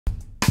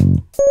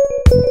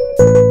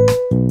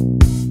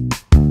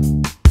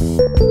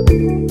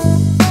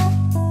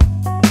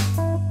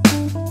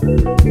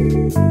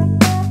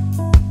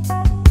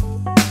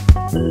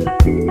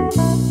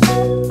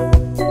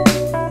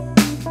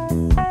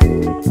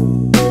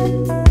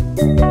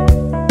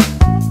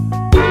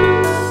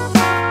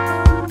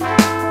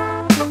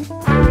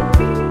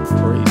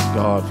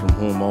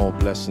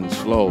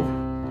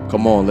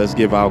Come on, let's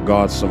give our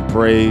God some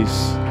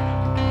praise.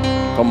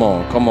 Come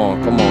on, come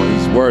on, come on.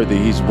 He's worthy,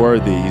 he's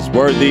worthy, he's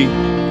worthy.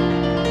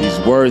 He's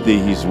worthy,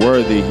 he's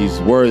worthy,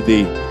 he's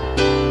worthy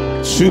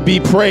to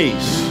be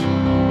praised.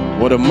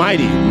 What a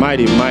mighty,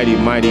 mighty, mighty,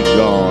 mighty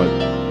God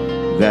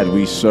that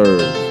we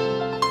serve.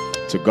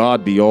 To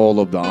God be all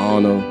of the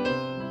honor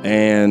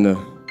and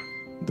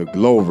the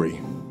glory.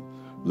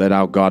 Let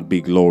our God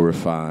be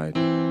glorified.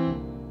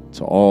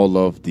 To all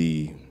of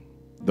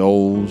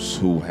those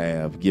who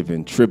have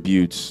given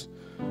tributes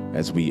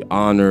as we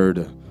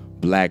honored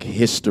Black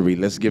history,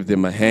 let's give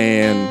them a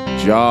hand.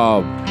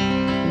 Job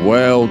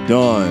well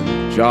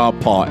done.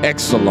 Job par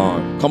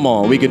excellent. Come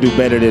on, we can do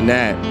better than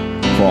that.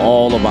 For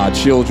all of our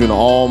children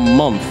all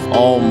month,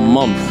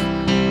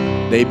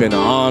 they've been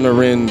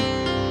honoring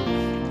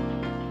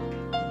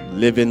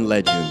living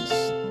legends.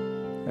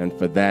 And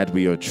for that,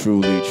 we are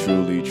truly,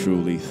 truly,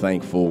 truly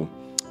thankful,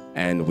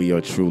 and we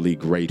are truly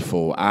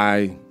grateful.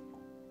 I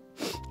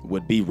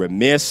would be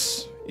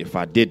remiss if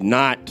I did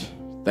not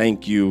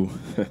thank you,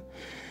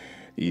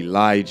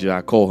 Elijah.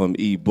 I call him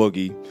E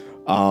Boogie.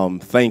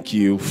 Thank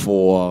you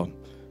for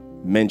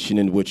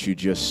mentioning what you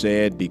just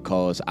said,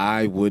 because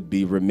I would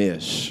be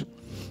remiss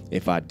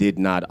if I did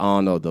not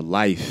honor the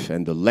life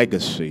and the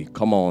legacy,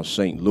 come on,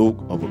 St. Luke,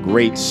 of a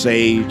great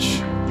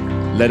sage.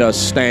 Let us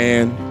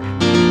stand,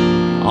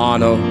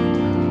 honor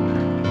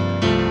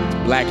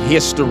Black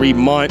History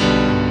Month,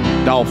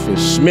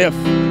 Dolphus Smith,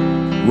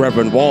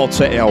 Reverend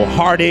Walter L.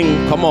 Harding.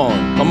 Come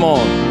on, come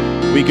on.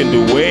 We can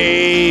do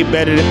way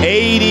better than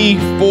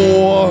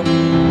 84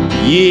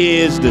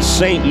 years. The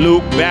St.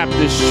 Luke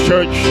Baptist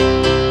Church,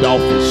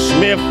 Dolphus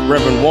Smith,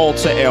 Reverend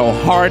Walter L.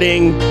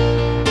 Harding,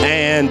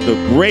 and the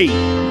great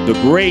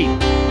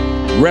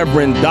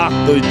Reverend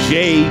Dr.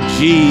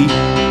 J.G.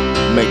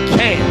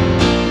 McCann.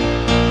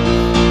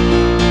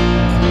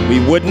 We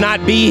would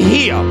not be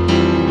here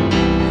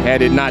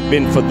had it not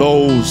been for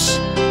those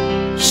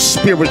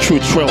spiritual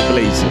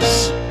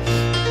trailblazers.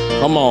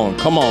 Come on,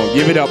 come on,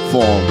 give it up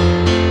for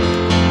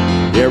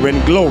them. They're in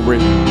glory.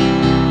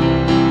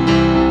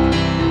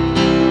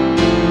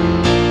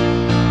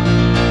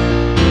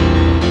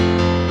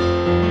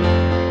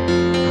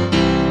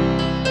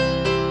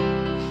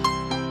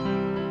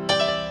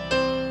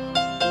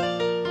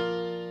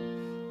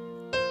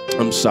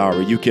 I'm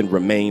sorry, you can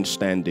remain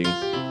standing.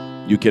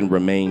 You can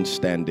remain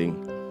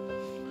standing.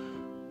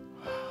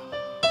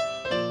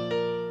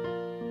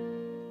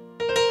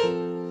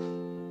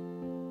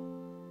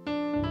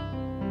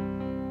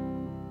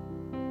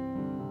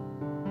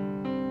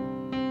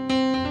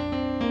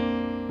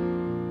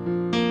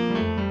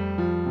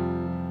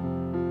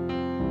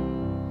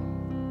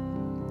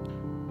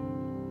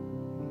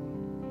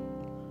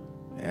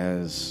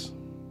 As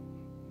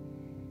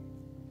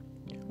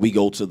we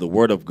go to the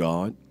Word of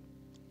God,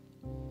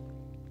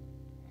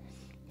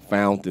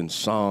 found in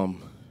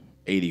Psalm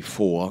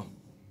 84.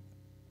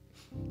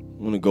 I'm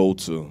going to go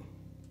to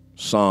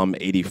Psalm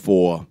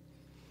 84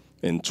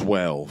 and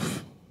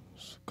 12.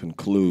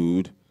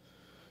 Conclude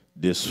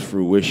this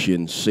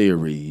Fruition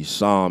series.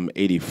 Psalm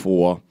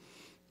 84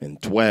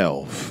 and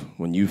 12.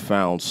 When you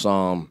found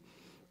Psalm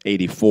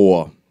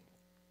 84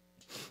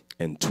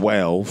 and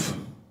 12,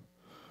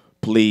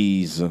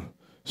 please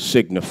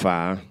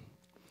signify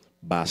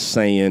by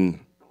saying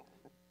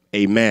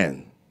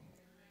amen.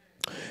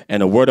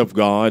 And the Word of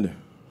God,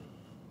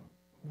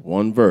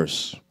 one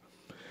verse,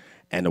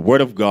 and the Word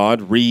of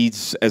God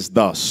reads as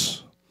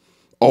thus: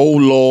 O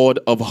Lord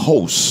of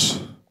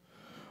hosts,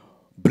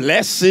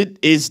 blessed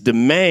is the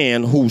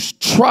man whose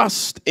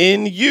trust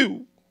in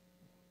you.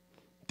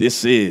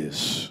 This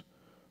is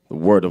the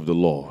word of the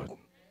Lord.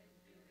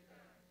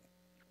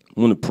 I'm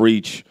going to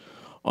preach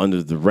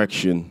under the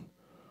direction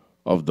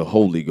of the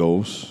Holy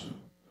Ghost.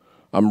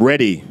 I'm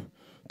ready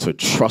to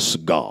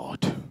trust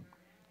God.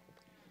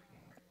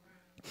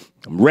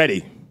 I'm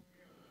ready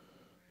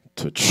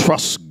to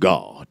trust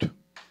God.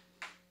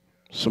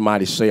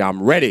 Somebody say,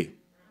 I'm ready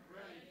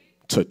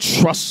to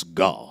trust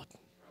God.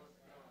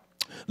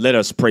 Let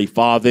us pray.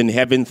 Father in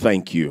heaven,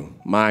 thank you.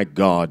 My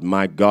God,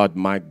 my God,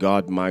 my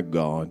God, my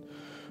God.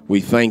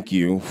 We thank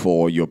you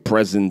for your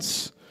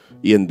presence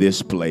in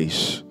this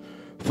place.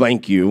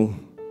 Thank you,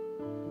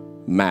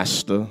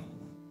 Master.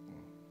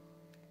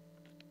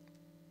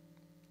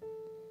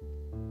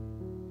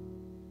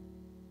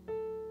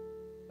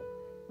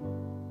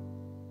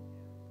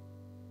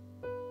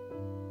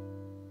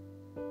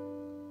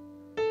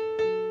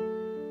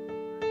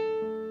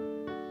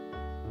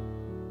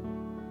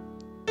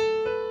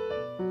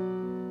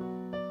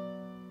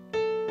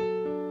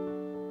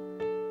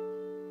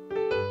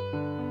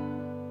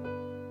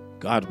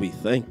 God, we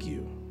thank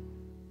you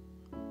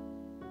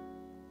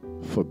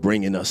for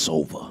bringing us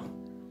over.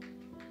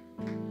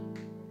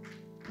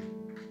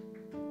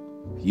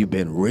 You've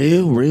been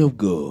real, real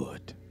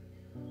good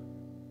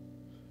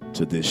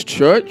to this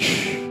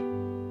church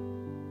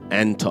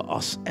and to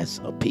us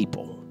as a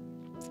people.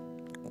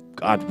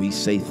 God, we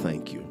say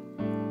thank you.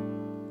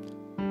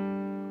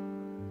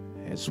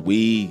 As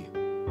we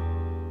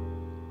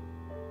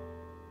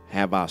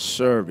have our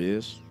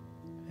service,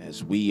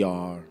 as we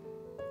are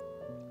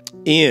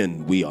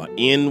We are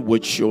in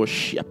what your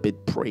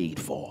shepherd prayed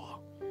for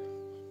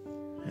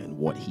and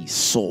what he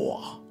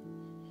saw.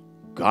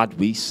 God,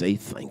 we say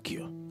thank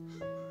you.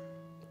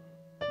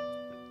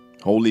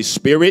 Holy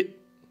Spirit,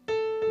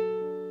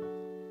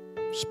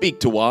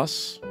 speak to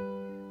us.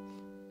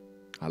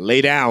 I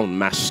lay down,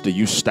 Master,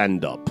 you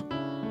stand up.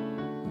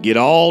 Get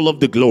all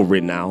of the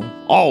glory now,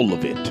 all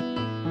of it.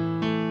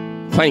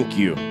 Thank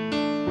you.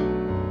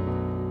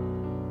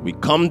 We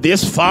come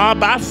this far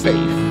by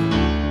faith.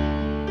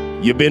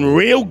 You've been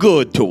real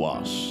good to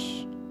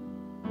us.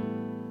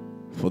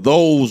 For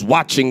those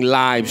watching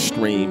live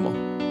stream,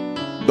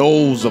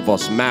 those of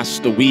us,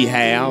 Master, we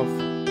have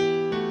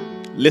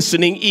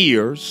listening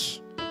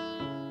ears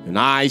and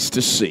eyes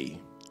to see.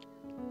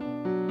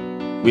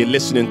 We're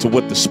listening to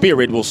what the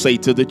Spirit will say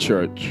to the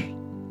church.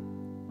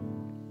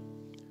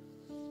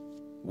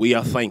 We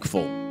are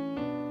thankful.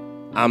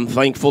 I'm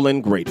thankful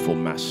and grateful,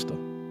 Master,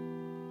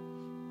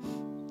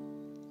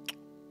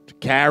 to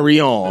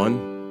carry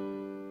on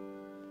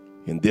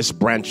in this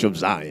branch of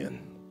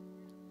Zion.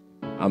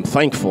 I'm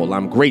thankful,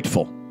 I'm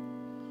grateful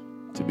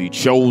to be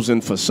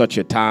chosen for such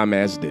a time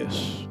as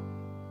this.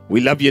 We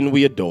love you and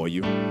we adore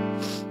you.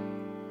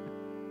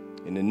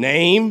 In the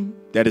name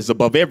that is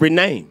above every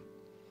name.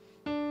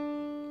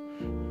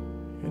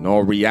 In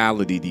all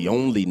reality, the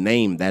only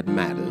name that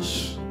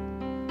matters,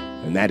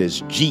 and that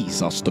is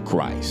Jesus the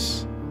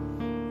Christ.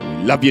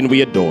 We love you and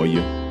we adore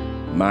you,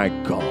 my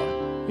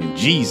God. In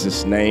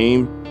Jesus'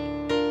 name,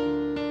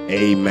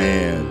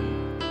 amen.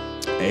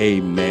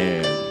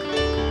 Amen.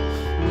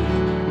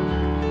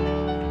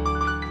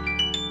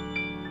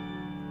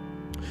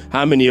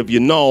 How many of you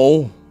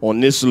know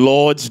on this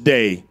Lord's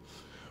Day,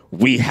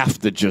 we have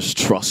to just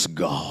trust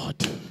God?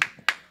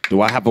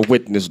 Do I have a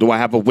witness? Do I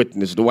have a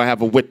witness? Do I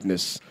have a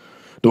witness?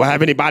 Do I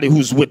have anybody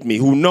who's with me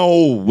who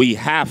know we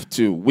have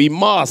to, we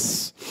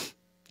must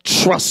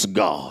trust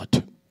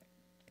God?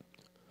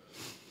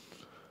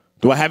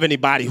 Do I have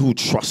anybody who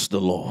trusts the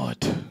Lord?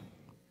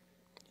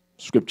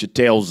 Scripture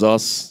tells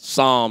us,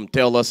 Psalm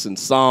tells us in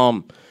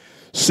Psalm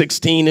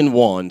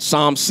 16:1,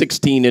 Psalm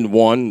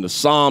 16:1, the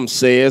Psalm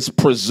says,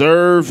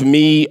 preserve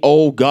me,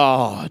 O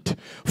God,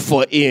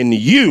 for in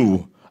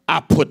you I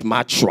put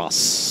my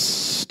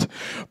trust.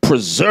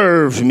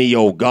 Preserve me,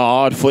 O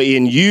God, for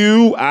in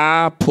you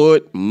I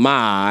put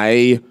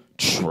my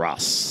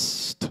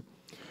trust.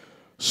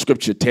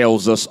 Scripture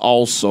tells us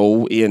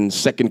also in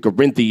 2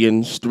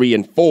 Corinthians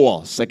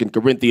 3:4, 2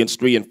 Corinthians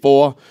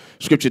 3:4,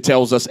 Scripture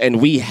tells us, and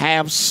we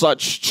have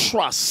such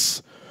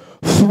trust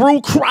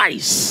through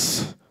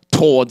Christ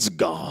towards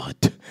God.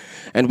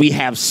 And we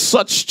have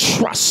such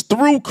trust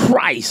through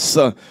Christ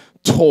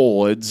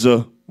towards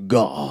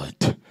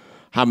God.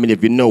 How many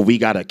of you know we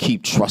got to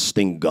keep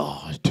trusting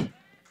God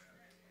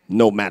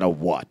no matter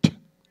what?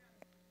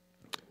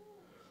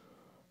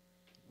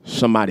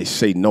 Somebody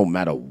say no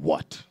matter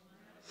what.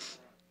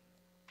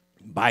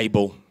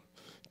 Bible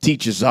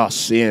teaches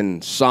us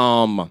in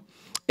Psalm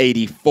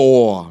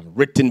 84,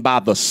 written by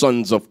the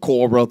sons of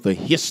Korah, the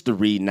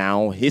history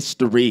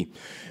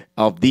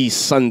of these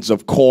sons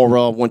of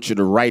Korah. I want you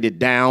to write it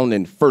down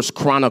in 1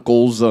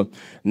 Chronicles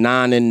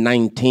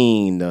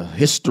 9:19, the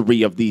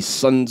history of these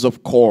sons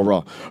of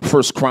Korah.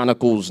 1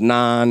 Chronicles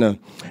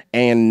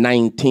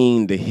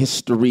 9:19, the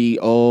history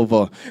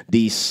of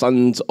these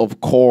sons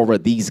of Korah,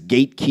 these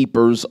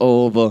gatekeepers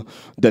of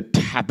the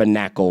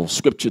tabernacle.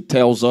 Scripture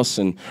tells us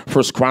in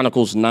 1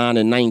 Chronicles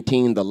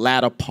 9:19, the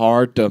latter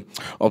part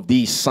of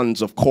these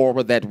sons of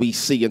Korah that we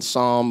see in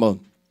Psalm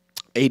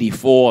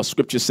 84,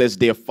 Scripture says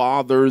their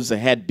fathers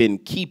had been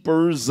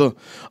keepers of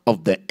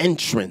the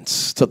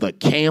entrance to the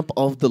camp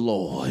of the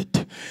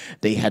Lord.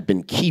 They had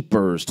been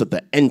keepers to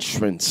the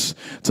entrance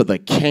to the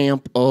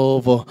camp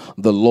of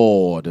the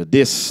Lord.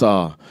 This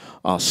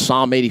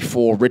Psalm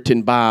 84,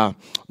 written by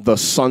the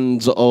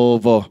sons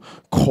of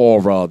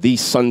Korah.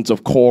 These sons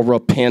of Korah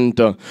penned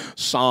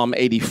Psalm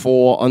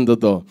 84 under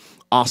the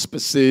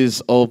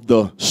auspices of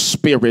the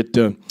Spirit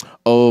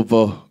of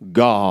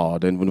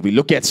God. And when we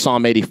look at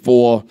Psalm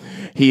 84,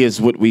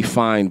 here's what we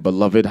find,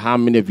 beloved. How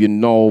many of you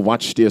know,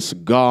 watch this,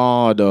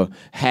 God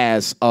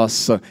has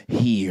us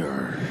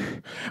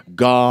here.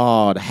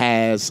 God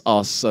has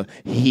us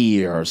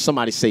here.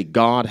 Somebody say,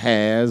 God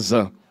has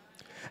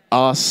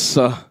us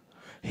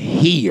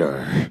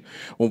here.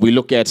 When we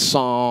look at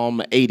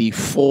Psalm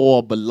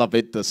 84,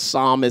 beloved, the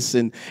psalmist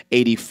in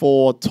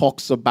 84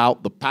 talks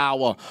about the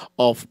power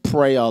of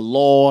prayer.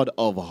 Lord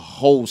of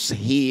hosts,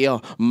 hear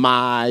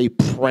my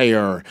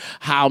prayer.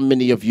 How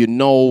many of you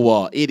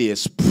know it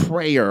is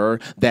prayer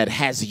that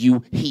has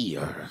you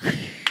here?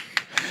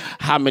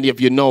 How many of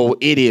you know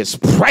it is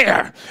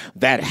prayer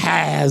that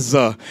has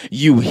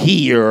you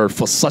here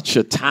for such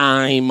a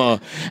time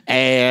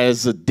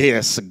as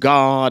this?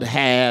 God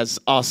has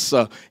us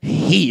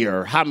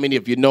here. How many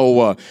of you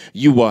know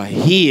you are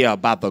here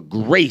by the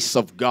grace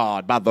of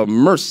God, by the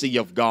mercy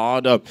of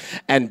God,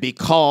 and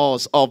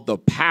because of the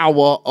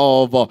power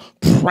of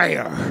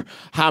prayer?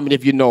 How many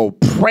of you know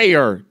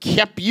prayer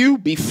kept you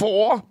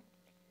before?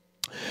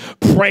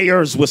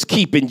 Prayers was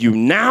keeping you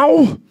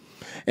now.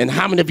 And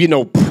how many of you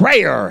know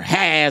prayer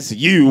has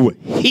you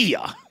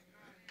here?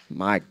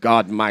 My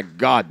God, my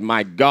God,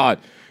 my God.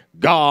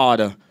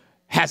 God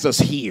has us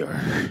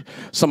here.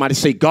 Somebody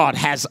say, God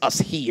has us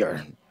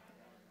here.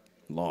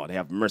 Lord,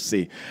 have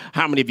mercy.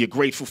 How many of you are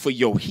grateful for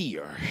your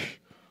here?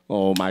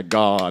 Oh, my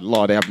God.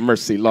 Lord, have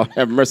mercy. Lord,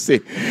 have mercy.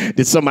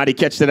 Did somebody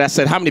catch that? I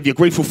said, how many of you are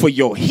grateful for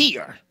your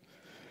here?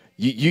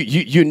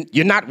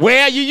 You're not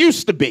where you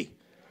used to be.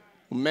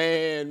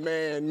 Man.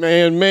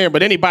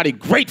 But anybody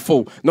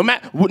grateful, no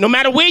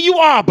matter where you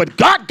are, but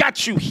God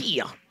got you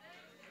here.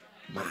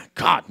 My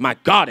God, my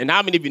God. And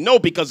how many of you know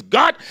because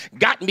God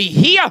got me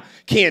here,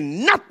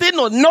 can nothing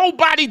or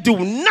nobody do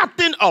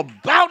nothing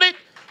about it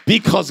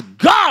because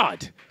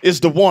God is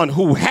the one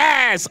who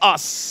has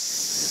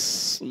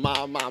us.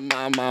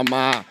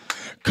 My.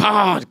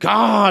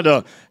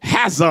 God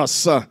has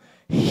us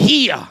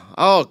here.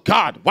 Oh,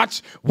 God,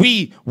 watch.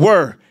 We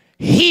were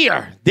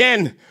here,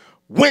 then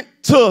went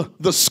to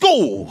the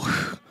school.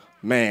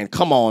 Man,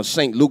 come on,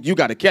 St. Luke, you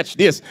got to catch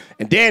this.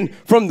 And then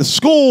from the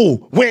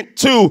school, went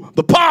to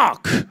the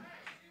park.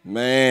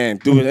 Man,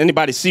 do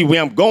anybody see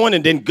where I'm going?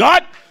 And then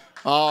God,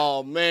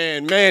 oh,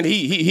 man,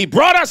 he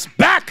brought us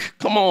back.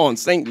 Come on,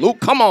 St.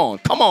 Luke, come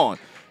on.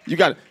 You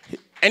got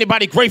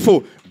anybody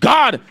grateful?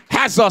 God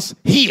has us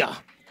here.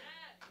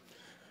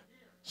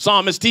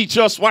 Psalmist teach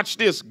us, watch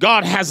this,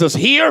 God has us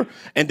here.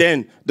 And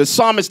then the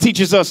psalmist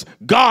teaches us,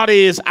 God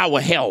is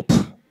our help.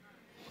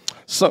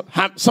 So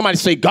somebody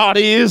say, God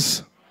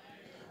is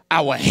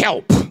our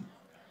help.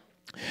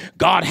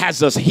 God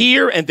has us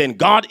here, and then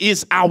God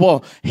is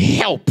our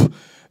help.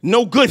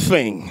 No good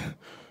thing.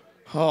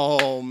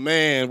 Oh,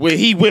 man, where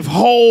he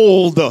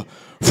withhold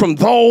from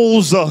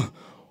those.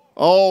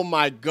 Oh,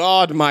 my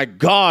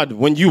God.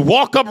 When you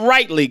walk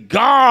uprightly,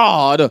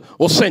 God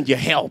will send you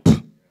help.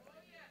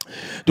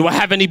 Do I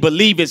have any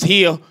believers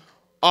here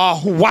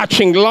who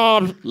watching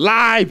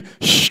live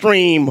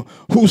stream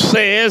who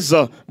says,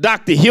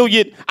 Dr.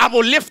 Hilliard, I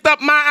will lift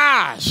up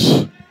my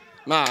eyes.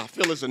 I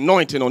feel his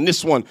anointing on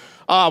this one.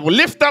 I will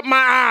lift up my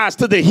eyes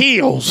to the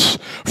hills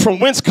from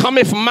whence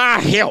cometh my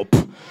help.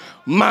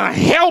 My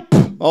help.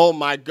 Oh,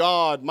 my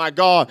God.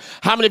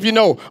 How many of you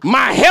know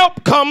my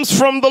help comes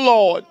from the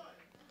Lord?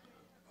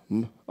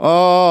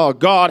 Oh,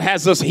 God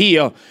has us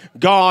here.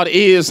 God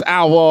is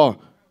our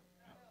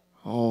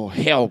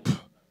help.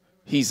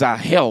 He's our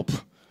help.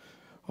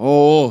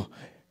 Oh,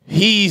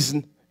 he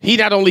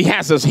not only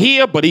has us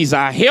here, but he's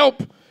our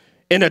help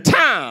in a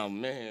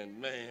time,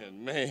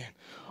 man,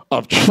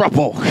 of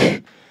trouble.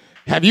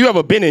 Have you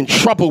ever been in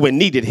trouble and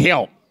needed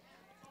help?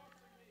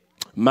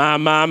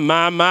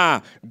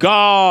 My.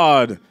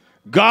 God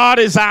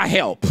is our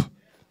help.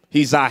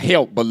 He's our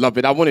help,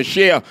 beloved. I want to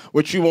share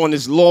with you on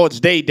this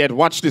Lord's Day that,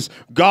 watch this,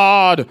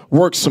 God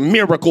works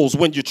miracles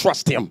when you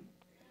trust him.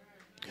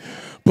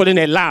 Put in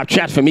that live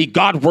chat for me.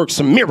 God works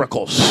some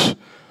miracles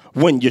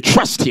when you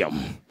trust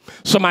him.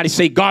 Somebody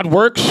say, God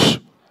works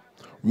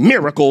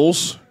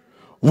miracles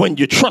when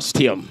you trust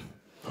him.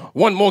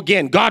 One more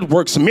again. God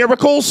works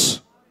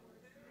miracles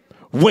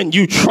when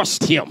you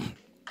trust him.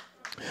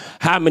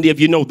 How many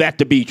of you know that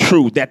to be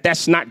true?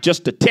 That's not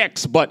just a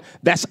text, but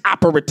that's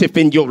operative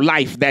in your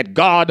life, that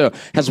God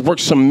has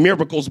worked some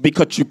miracles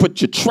because you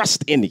put your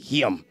trust in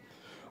him.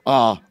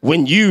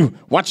 When you,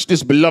 watch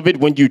this, beloved,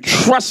 when you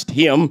trust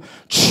him,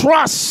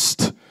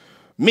 trust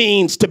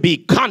means to be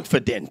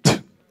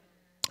confident.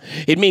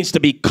 It means to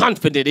be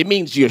confident. It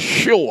means you're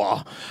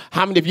sure.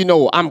 How many of you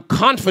know I'm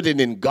confident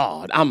in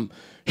God? I'm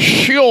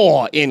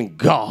sure in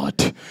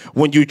God.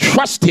 When you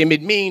trust him,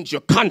 it means you're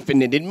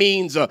confident. It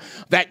means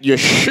that you're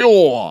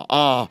sure.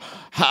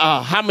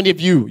 How many of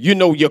you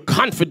know you're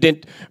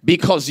confident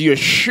because you're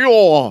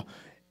sure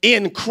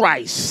in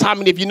Christ? How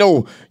many of you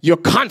know you're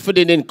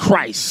confident in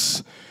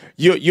Christ?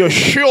 You're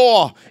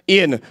sure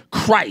in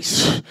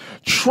Christ.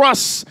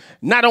 Trust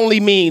not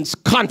only means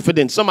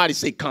confident. Somebody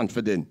say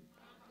confident.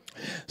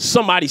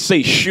 Somebody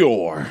say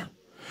sure.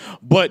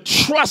 But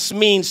trust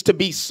means to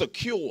be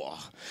secure.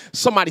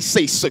 Somebody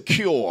say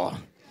secure.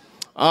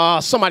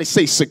 Somebody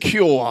say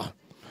secure.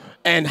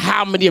 And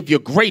how many of you are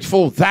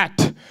grateful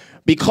that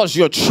because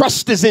your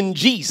trust is in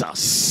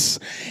Jesus,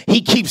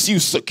 he keeps you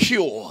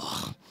secure?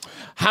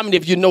 How many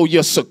of you know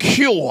you're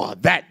secure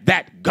that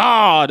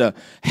God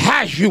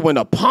has you in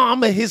the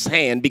palm of his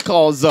hand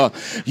because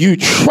you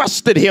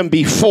trusted him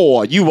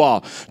before? You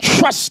are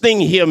trusting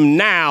him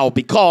now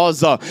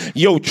because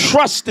your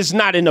trust is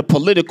not in a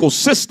political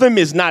system,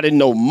 is not in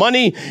no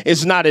money,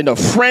 is not in a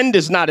friend,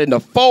 is not in a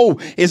foe,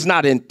 is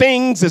not in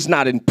things, is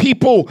not in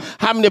people.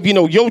 How many of you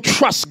know your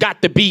trust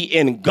got to be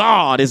in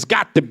God? It's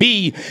got to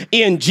be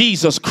in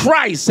Jesus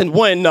Christ. And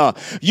when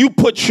you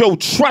put your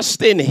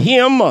trust in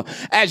him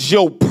as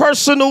your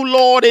personal personal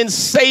Lord and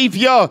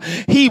Savior,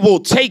 he will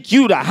take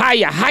you to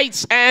higher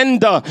heights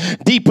and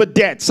deeper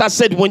depths. I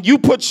said, when you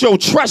put your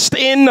trust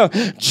in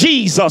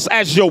Jesus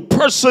as your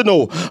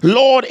personal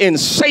Lord and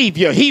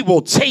Savior, he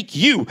will take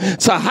you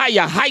to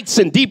higher heights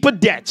and deeper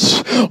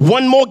depths.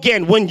 One more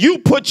again, when you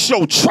put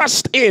your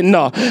trust in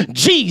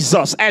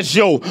Jesus as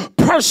your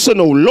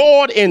personal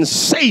Lord and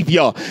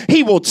Savior,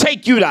 he will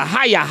take you to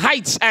higher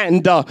heights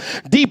and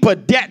deeper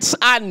depths.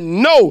 I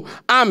know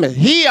I'm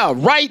here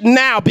right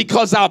now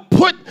because I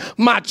put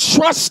my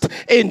trust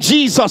in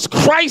Jesus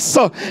Christ,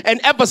 and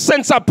ever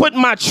since I put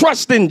my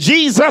trust in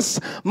Jesus,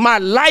 my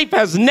life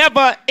has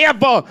never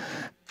ever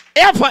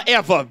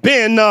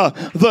been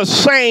the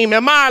same.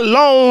 Am I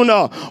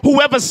alone?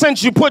 Whoever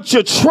since you put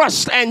your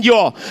trust and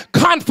your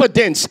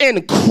confidence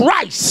in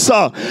Christ,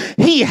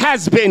 he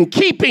has been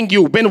keeping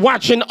you, been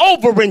watching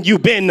over you,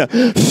 been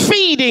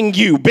feeding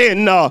you,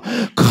 been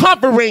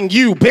covering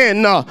you,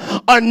 been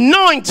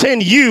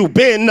anointing you,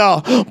 been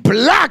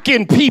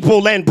blocking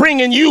people and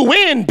bringing you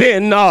in,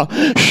 been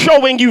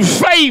showing you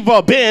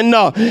favor, been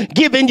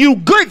giving you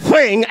good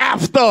thing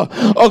after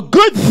a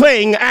good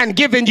thing, and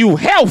giving you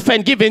health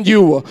and giving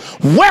you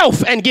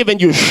wealth and giving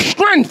you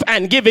strength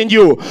and giving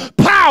you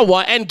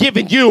power and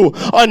giving you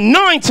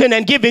anointing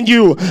and giving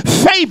you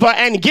favor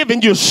and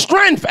giving you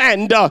strength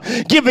and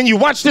giving you,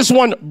 watch this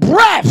one,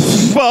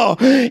 breath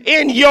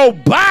in your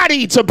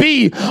body to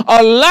be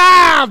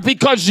alive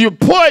because you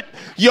put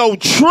your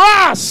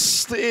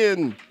trust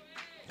in.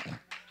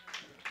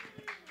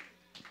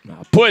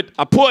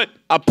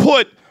 I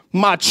put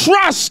my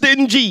trust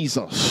in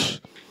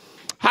Jesus.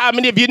 How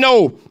many of you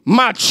know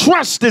my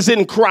trust is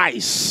in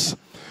Christ?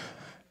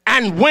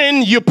 And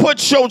when you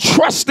put your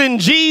trust in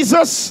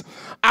Jesus,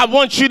 I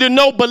want you to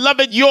know,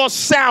 beloved, your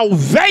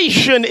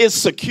salvation is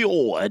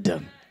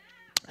secured.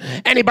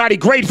 Anybody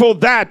grateful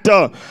that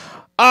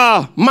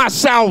my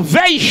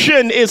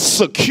salvation is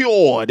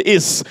secured,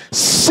 is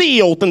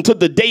sealed until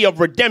the day of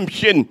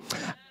redemption?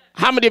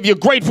 How many of you are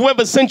grateful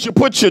ever since you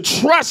put your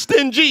trust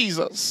in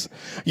Jesus?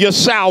 Your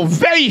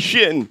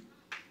salvation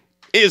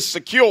is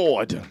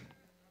secured.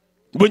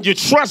 When you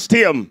trust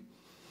him,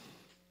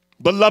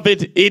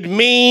 beloved, it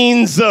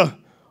means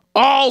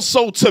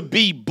also to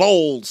be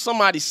bold.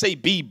 Somebody say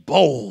be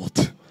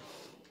bold.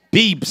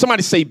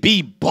 Somebody say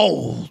be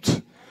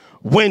bold.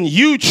 When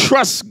you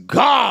trust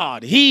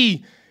God,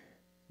 he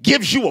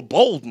gives you a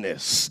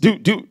boldness.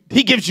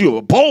 He gives you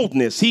a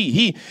boldness.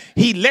 He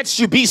lets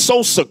you be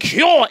so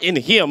secure in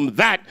him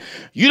that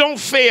you don't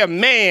fear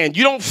man,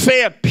 you don't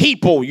fear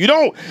people, you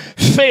don't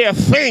fear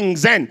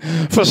things. And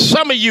for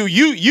some of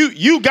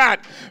you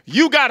got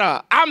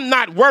a I'm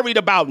not worried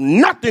about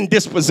nothing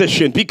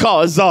disposition,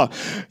 because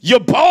you're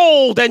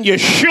bold and you're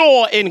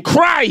sure in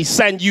Christ,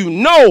 and you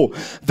know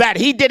that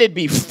he did it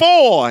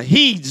before,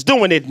 he's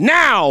doing it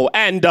now.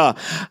 And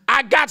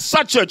I got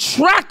such a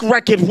track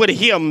record with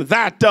him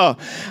that all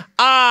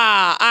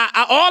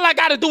I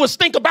got to do is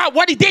think about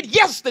what he did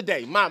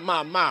yesterday. And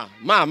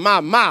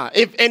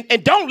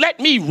don't let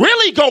me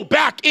really go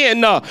back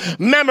in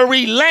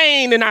memory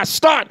lane and I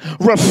start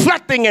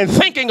reflecting and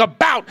thinking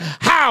about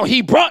how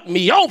he brought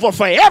me over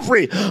for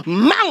every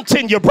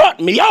mountain you brought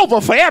me over,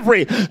 for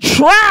every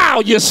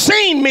trial you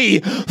seen me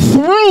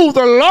through.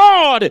 The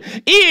Lord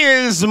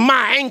is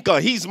my anchor.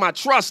 He's my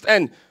trust.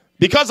 And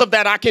because of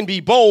that, I can be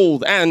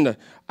bold. And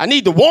I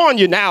need to warn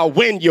you now,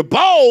 when you're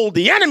bold,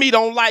 the enemy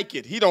don't like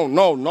it. He don't,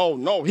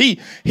 no. He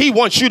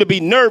wants you to be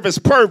nervous,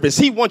 pervous.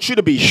 He wants you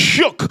to be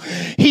shook.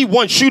 He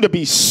wants you to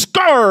be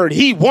scared.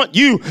 He wants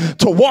you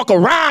to walk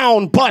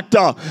around. But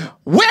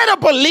we're the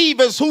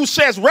believers who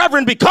says,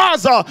 Reverend,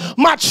 because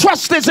my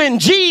trust is in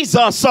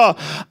Jesus,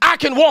 I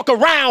can walk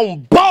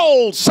around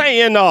bold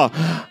saying,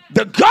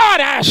 the God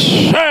I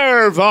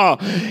serve,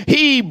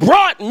 he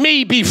brought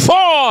me before,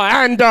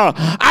 and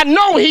I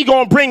know he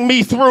gonna bring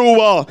me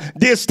through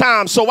this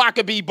time, so I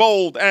could be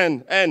bold.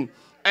 And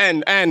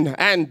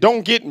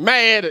don't get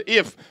mad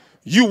if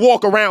you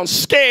walk around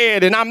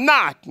scared and I'm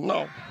not.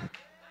 No.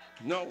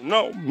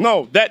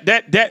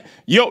 That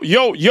your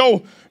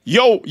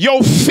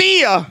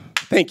fear,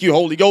 thank you,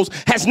 Holy Ghost,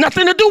 has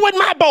nothing to do with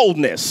my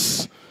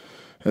boldness.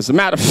 As a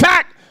matter of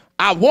fact,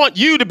 I want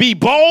you to be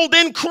bold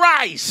in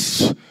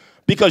Christ,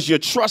 because your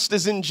trust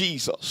is in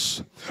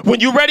Jesus. When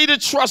you're ready to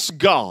trust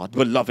God,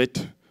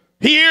 beloved,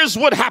 here's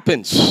what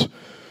happens.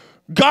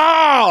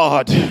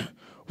 God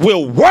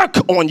will work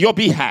on your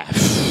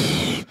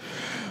behalf.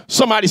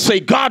 Somebody say,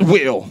 God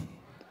will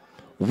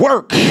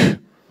work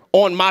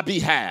on my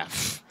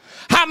behalf.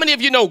 How many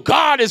of you know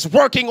God is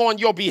working on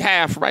your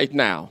behalf right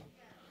now?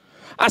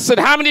 I said,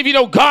 how many of you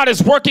know God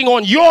is working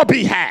on your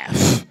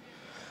behalf?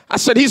 I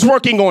said, he's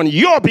working on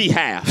your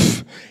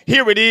behalf.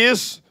 Here it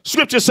is.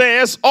 Scripture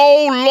says,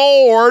 O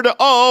Lord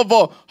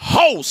of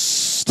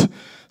hosts.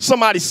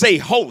 Somebody say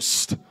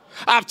host.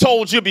 I've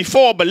told you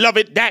before,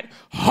 beloved, that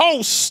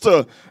host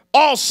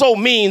also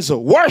means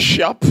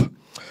worship.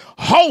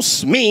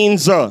 Host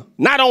means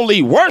not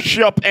only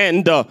worship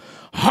and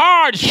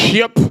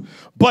hardship,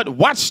 But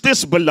watch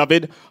this,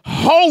 beloved.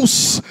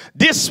 Hosts,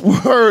 this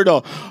word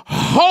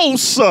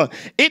hosts,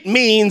 it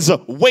means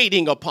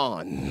waiting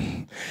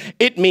upon.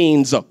 It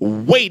means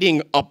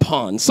waiting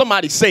upon.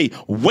 Somebody say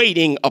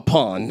waiting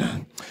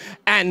upon.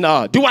 And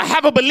do I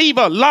have a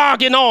believer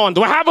logging on?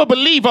 Do I have a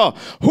believer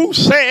who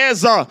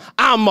says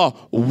I'm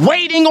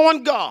waiting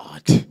on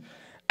God?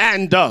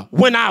 And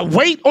when I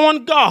wait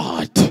on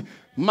God,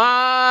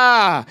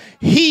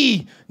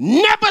 he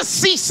never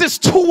ceases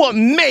to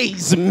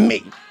amaze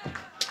me.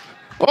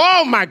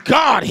 Oh my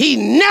God, he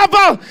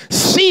never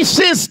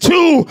ceases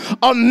to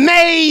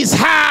amaze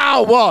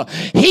how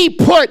he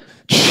put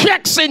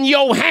checks in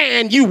your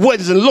hand you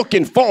wasn't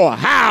looking for,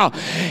 how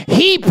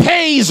he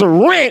pays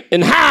rent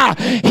and how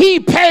he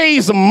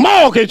pays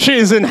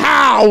mortgages and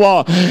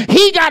how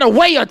he got a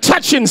way of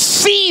touching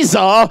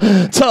Caesar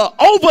to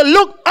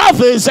overlook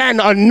others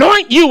and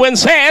anoint you and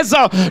says,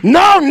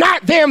 no,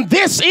 not them.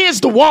 This is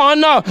the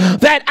one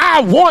that I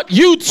want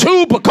you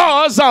to,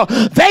 because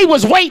they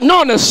was waiting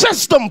on the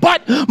system,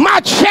 but my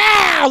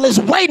child is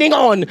waiting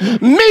on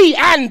me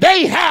and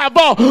they have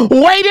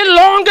waited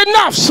long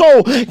enough.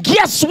 So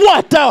guess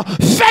what?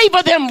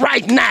 Favor them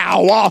right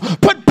now.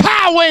 Put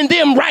power in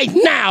them right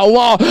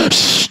now.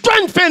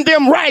 Strengthen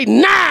them right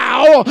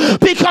now,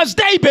 because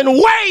they've been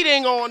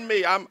waiting on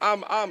me.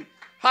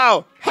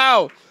 How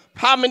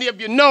many of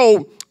you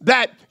know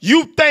that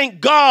you thank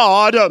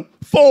God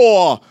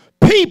for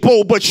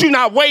people, but you're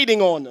not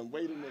waiting on them?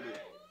 Wait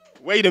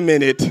a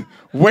minute.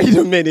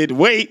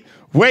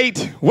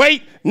 Wait.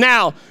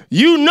 Now,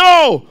 you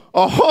know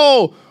a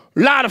whole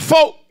lot of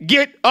folk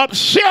get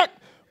upset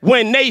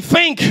when they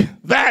think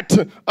that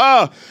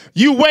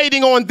you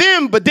waiting on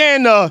them, but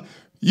then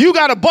you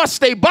got to bust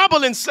their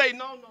bubble and say,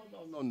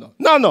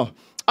 no.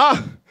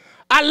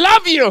 I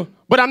love you,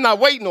 but I'm not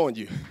waiting on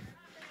you.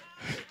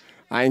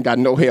 I ain't got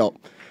no help.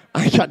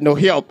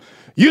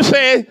 You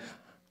say,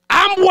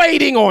 I'm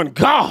waiting on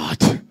God.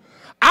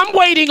 I'm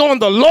waiting on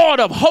the Lord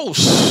of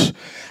hosts.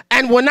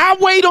 And when I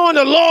wait on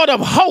the Lord of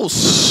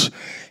hosts,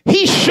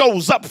 he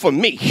shows up for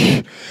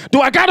me.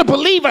 Do I got a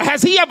believer?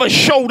 Has he ever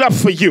showed up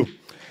for you?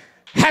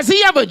 Has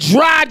he ever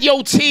dried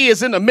your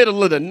tears in the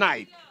middle of the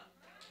night?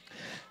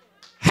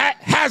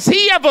 Has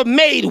he ever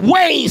made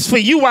ways for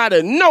you out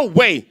of no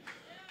way?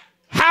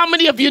 How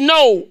many of you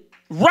know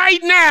right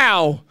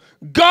now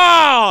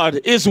God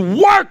is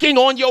working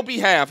on your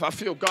behalf? I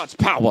feel God's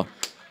power.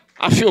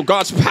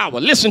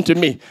 Listen to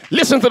me.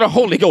 Listen to the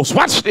Holy Ghost.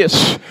 Watch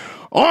this.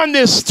 On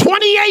this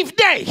 28th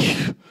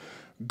day,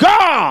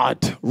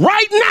 God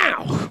right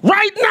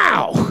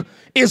now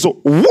is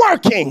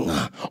working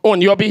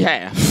on your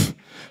behalf.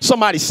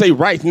 Somebody say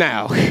right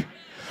now.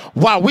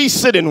 While we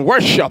sit in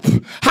worship,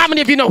 how many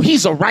of you know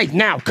he's a right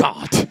now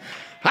God?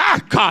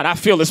 God, I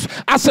feel this.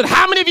 I said,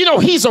 how many of you know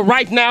he's a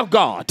right now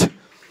God?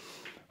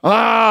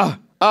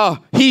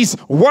 He's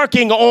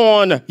working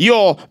on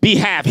your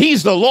behalf.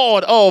 He's the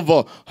Lord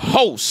of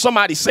hosts.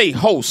 Somebody say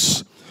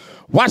hosts.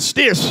 Watch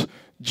this.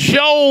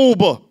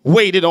 Job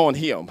waited on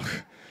him.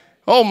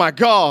 Oh my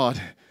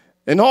God.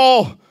 In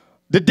all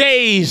the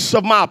days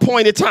of my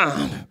appointed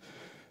time.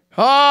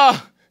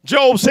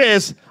 Job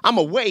says, I'm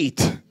going to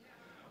wait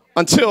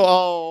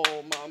until,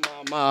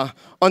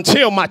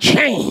 until my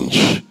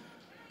change.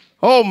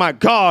 Oh my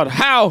God.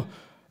 How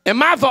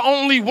am I the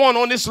only one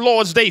on this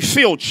Lord's Day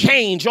feel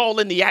change all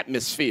in the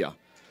atmosphere?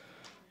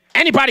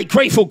 Anybody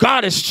grateful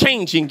God is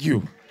changing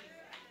you?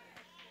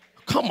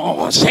 Come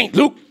on, St.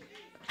 Luke.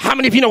 How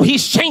many of you know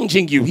he's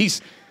changing you?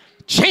 He's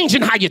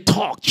changing how you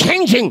talk,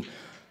 changing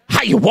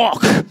how you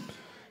walk,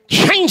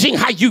 changing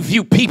how you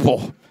view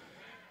people,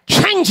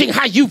 changing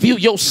how you view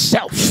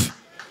yourself,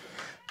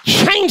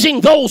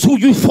 changing those who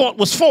you thought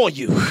was for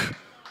you.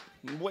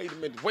 Wait a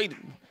minute.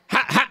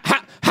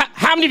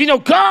 How many of you know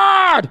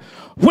God,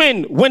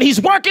 when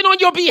he's working on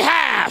your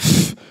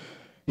behalf,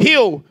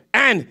 he'll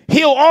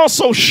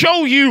also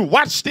show you,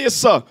 watch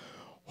this,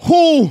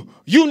 who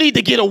you need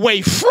to get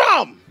away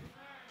from.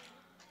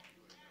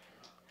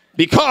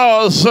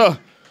 Because,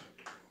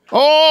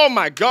 oh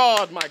my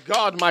God.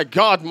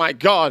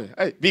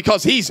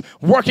 Because he's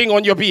working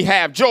on your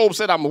behalf. Job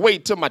said, I'm going to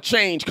wait till my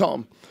change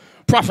come.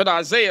 Prophet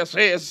Isaiah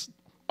says,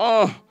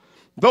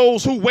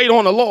 those who wait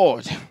on the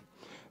Lord,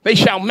 they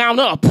shall mount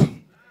up.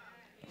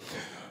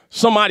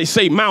 Somebody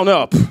say mount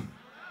up.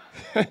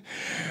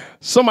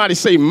 Somebody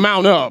say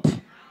mount up.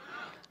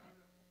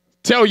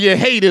 Tell your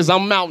haters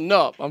I'm mounting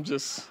up. I'm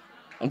just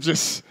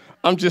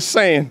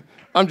saying.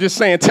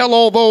 Tell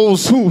all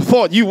those who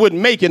thought you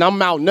wouldn't make it, I'm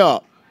mounting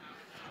up.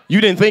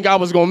 You didn't think I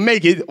was going to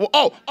make it.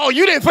 Oh,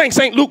 you didn't think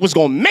St. Luke was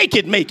going to make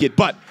it,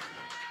 but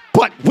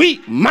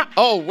wait. Where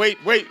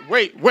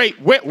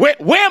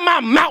am I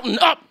mounting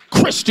up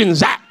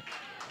Christians at?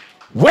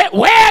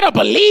 Where the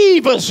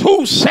believers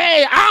who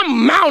say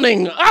I'm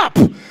mounting up?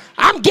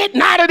 I'm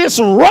getting out of this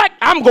rut.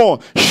 I'm going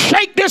to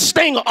shake this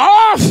thing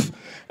off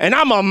and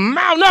I'm going to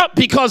mount up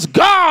because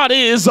God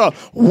is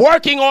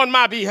working on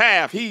my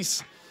behalf.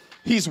 He's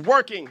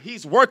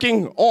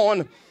working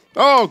on,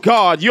 oh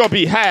God, your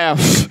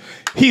behalf.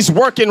 He's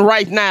working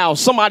right now.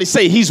 Somebody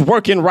say he's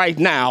working right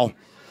now.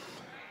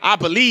 I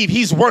believe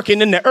he's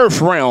working in the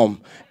earth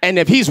realm. And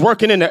if he's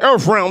working in the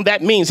earth realm,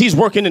 that means he's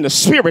working in the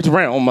spirit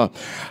realm.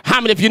 How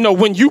many of you know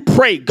when you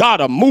pray, God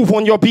will move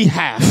on your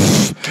behalf?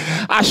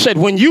 I said,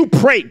 when you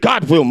pray,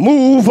 God will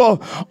move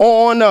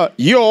on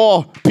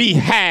your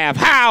behalf.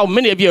 How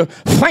many of you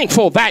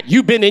thankful that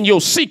you've been in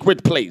your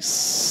secret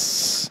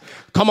place?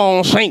 Come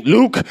on, St.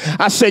 Luke.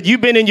 I said,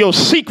 you've been in your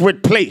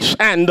secret place.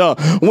 And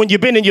when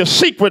you've been in your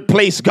secret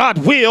place, God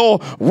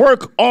will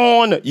work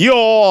on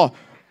your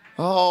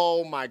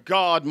oh, my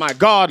God,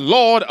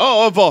 Lord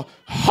of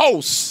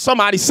hosts.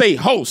 Somebody say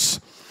hosts.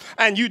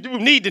 And you do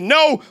need to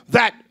know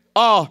that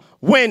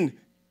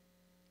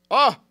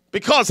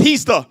because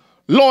he's the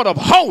Lord of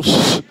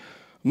hosts,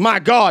 my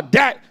God,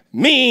 that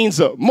means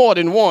more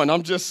than one.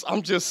 I'm just,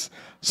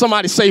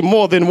 somebody say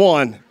more than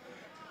one.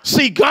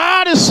 See,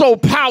 God is so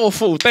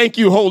powerful. Thank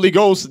you, Holy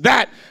Ghost,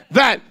 that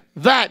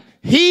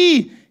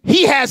he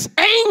has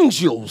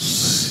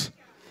angels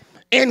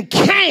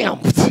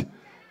encamped.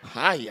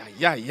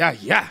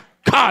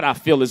 God, I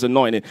feel his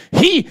anointing.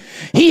 He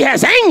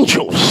has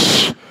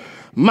angels.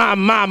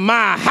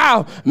 My.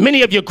 How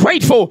many of you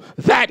grateful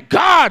that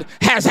God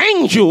has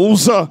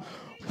angels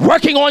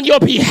working on your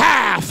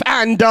behalf?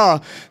 And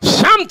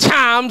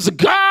sometimes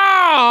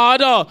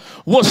God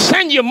will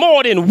send you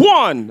more than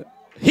one.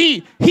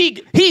 He's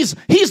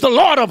the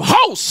Lord of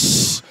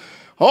hosts.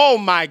 Oh,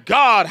 my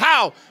God.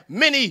 How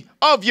many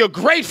of you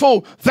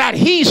grateful that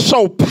he's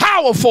so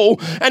powerful,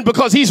 and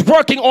because he's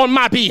working on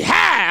my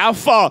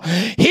behalf,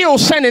 he'll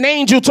send an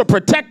angel to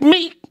protect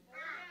me.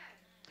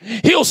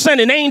 He'll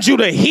send an angel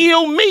to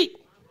heal me.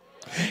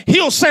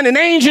 He'll send an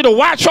angel to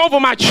watch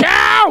over my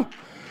child.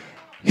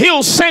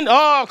 He'll send,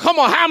 come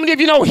on, how many of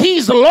you know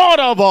he's the Lord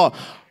of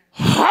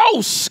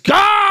hosts?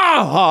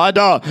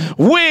 God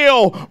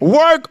will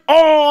work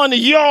on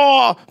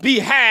your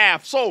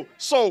behalf. So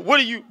what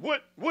are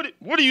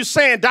you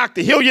saying,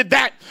 Dr. Hilliard?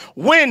 That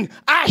when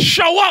I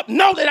show up,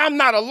 know that I'm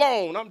not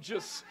alone. I'm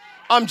just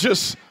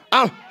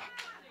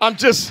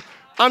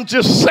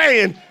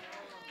saying.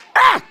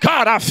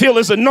 God, I feel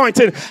his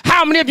anointing.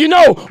 How many of you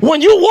know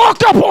when you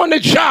walk up on the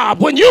job,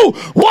 when you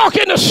walk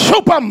in the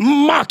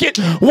supermarket,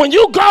 when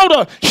you go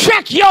to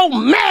check your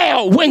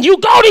mail, when you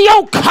go to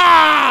your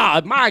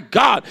car, my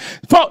God,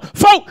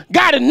 folk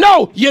got to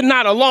know you're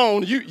not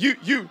alone. You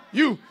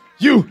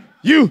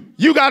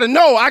got to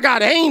know I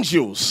got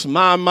angels.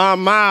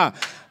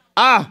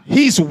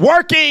 He's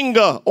working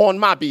on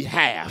my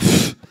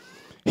behalf.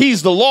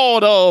 He's the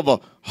Lord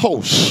of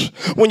hosts.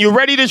 When you're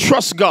ready to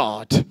trust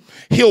God,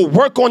 he'll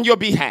work on your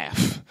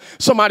behalf.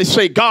 Somebody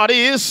say, God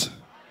is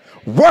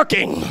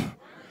working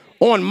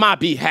on my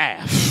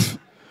behalf.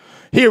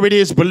 Here it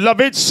is,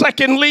 beloved.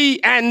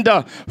 Secondly, and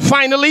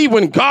finally,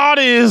 when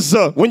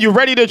you're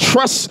ready to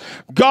trust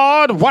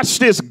God, watch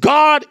this.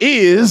 God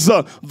is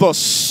the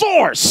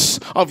source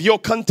of your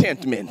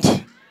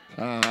contentment.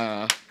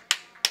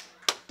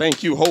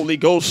 Thank you, Holy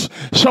Ghost.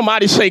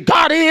 Somebody say,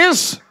 God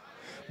is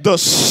the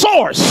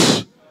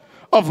source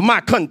of my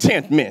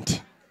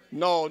contentment.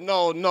 No.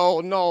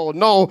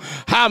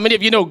 How many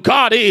of you know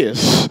God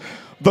is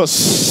the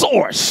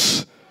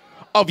source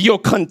of your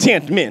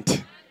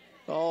contentment?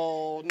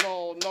 Oh,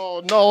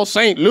 no,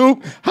 St.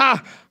 Luke.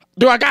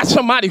 Do I got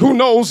somebody who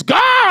knows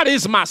God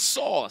is my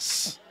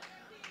source?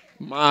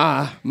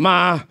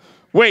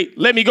 Wait,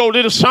 let me go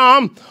to the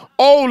Psalm.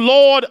 O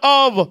Lord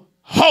of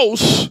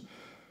hosts,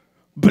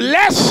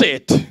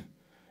 blessed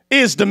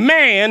is the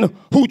man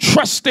who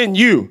trusts in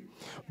you.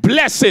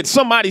 Blessed.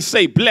 Somebody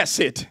say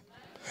blessed.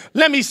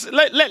 Let me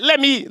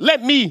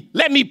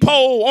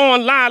poll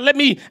online. Let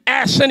me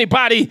ask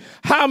anybody,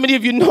 how many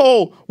of you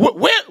know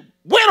where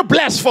the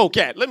blessed folk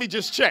at? Let me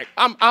just check.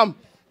 How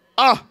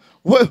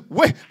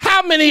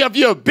many of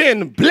you have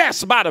been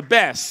blessed by the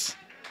best?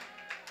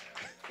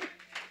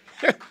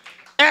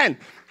 and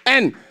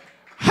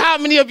how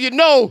many of you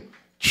know,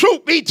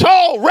 truth be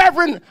told,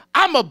 Reverend,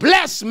 I'm a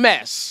blessed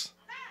mess.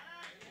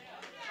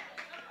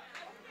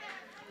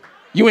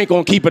 You ain't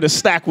gonna keep it a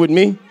stack with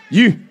me.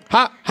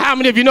 How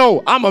many of you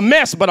know I'm a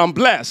mess, but I'm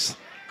blessed?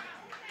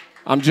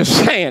 I'm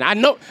just saying, I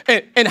know.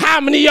 And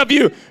how many of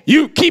you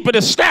keep it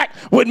a stack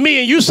with me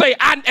and you say,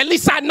 at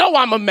least I know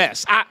I'm a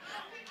mess. I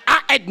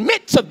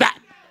admit to that.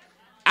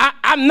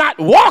 I'm not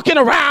walking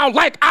around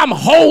like I'm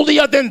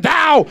holier than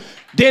thou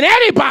than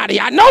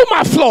anybody. I know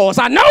my flaws.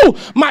 I know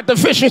my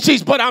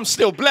deficiencies, but I'm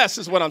still blessed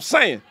is what I'm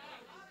saying.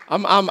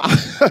 I'm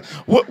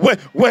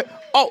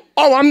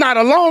not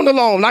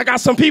alone. I got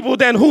some people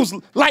then who's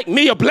like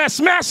me, a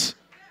blessed mess.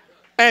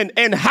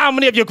 And how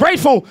many of you are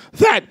grateful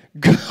that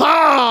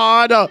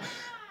God,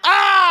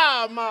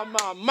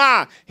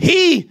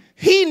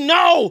 he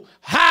know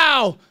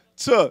how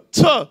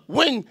to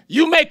when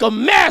you make a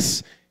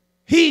mess,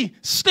 he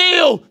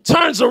still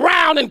turns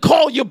around and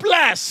call you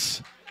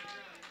blessed.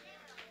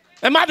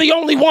 Am I the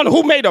only one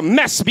who made a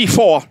mess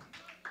before?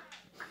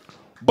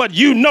 But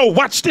you know,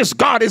 watch this,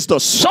 God is the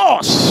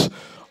source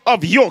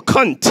of your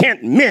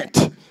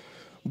contentment.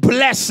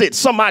 Blessed.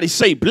 Somebody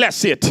say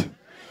blessed.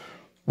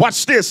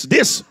 Watch this.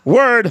 This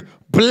word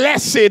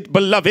blessed,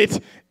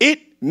 beloved, it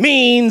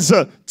means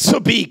to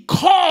be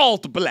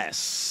called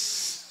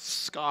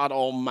blessed. God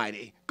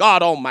Almighty.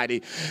 God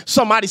Almighty.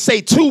 Somebody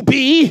say to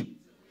be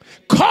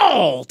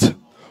called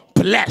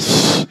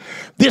blessed.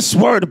 This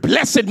word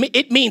blessed,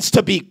 it means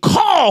to be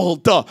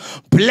called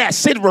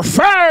blessed. It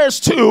refers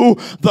to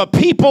the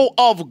people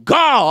of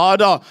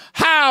God.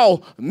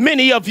 How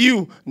many of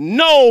you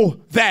know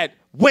that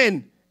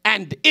when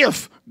and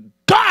if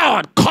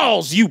God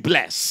calls you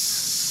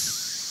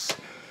blessed?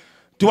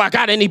 Do I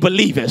got any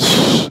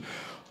believers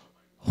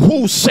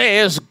who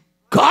says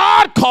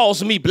God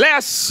calls me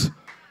blessed?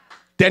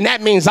 Then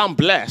that means I'm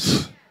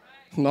blessed.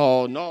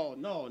 No.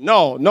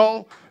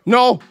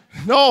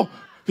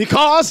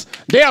 Because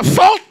there are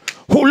folk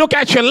who look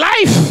at your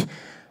life,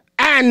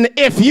 and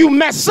if you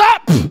mess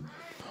up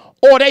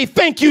or they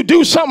think you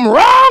do something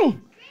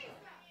wrong,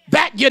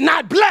 that you're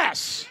not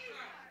blessed.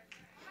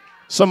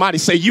 Somebody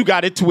say, you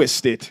got it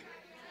twisted.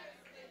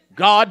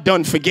 God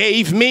done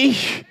forgave me.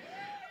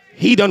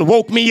 He done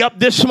woke me up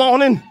this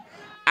morning.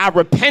 I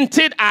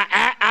repented.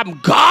 I'm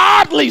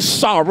godly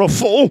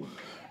sorrowful,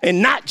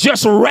 and not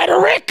just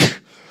rhetoric,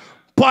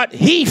 but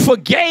he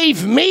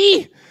forgave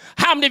me.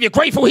 How many of you are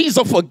grateful he's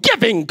a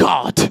forgiving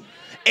God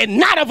and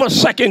not of a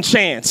second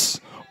chance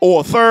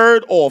or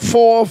third or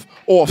fourth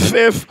or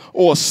fifth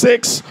or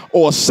sixth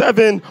or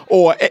seven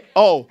or eight?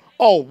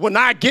 When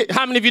I get,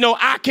 how many of you know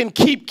I can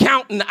keep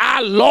counting?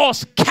 I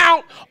lost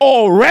count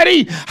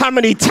already. How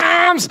many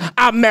times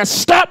I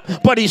messed up,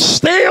 but he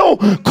still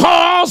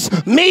calls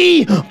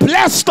me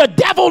blessed. The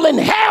devil in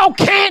hell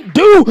can't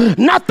do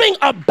nothing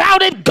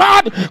about it.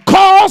 God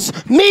calls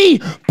me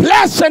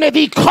blessed. And if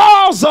he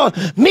calls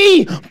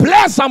me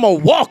blessed, I'm going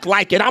to walk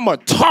like it. I'm going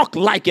to talk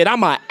like it.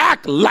 I'm going to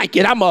act like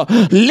it. I'm going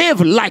to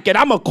live like it.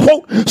 I'm going to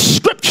quote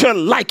scripture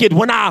like it.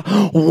 When I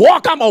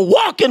walk, I'm going to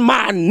walk in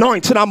my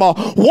anointing. I'm going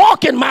to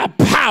walk in my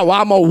power.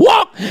 I'm going to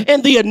walk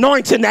in the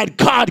anointing that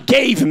God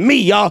gave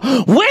me. Where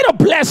the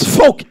blessed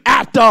folk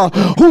at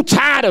who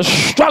tired of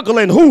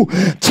struggling, who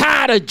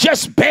tired of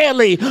just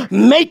barely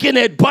making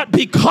it, but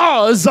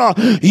because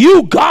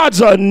you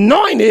God's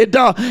anointed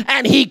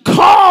and he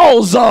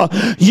calls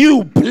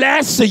you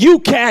blessed, you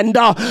can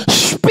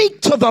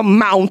speak to the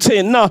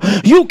mountain.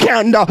 You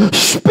can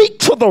speak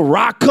to the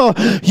rock.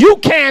 You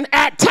can,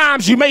 at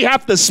times, you may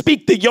have to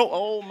speak to your,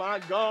 oh my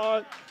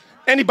God.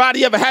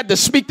 Anybody ever had to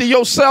speak to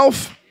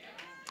yourself?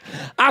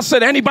 I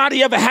said,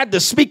 anybody ever had to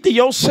speak to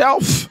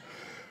yourself?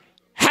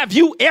 Have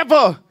you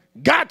ever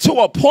got to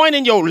a point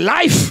in your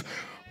life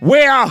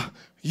where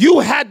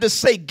you had to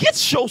say,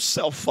 get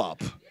yourself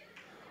up?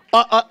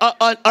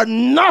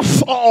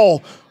 Enough.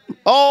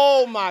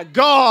 Oh my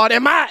God.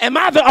 Am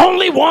I the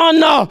only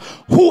one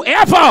who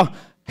ever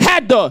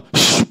had to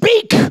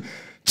speak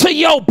to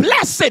your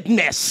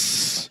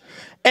blessedness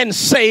and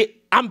say,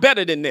 I'm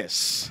better than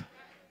this?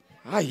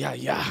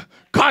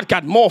 God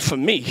got more for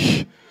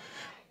me.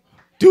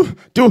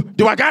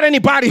 Do I got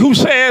anybody who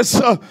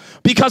says,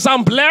 because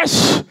I'm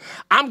blessed,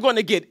 I'm going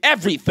to get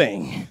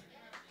everything?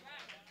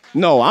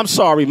 No, I'm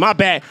sorry, my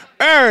bad.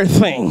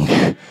 Everything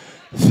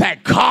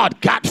that God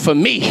got for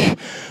me.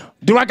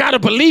 Do I got a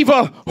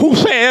believer who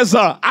says,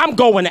 I'm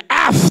going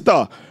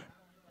after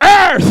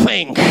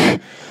everything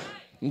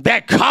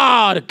that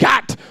God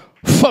got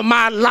for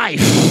my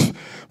life?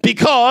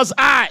 Because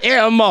I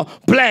am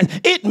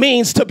blessed. It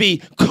means to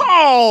be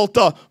called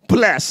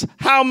blessed.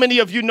 How many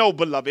of you know,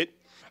 beloved?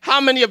 How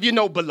many of you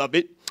know,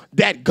 beloved,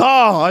 that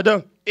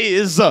God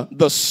is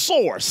the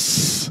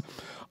source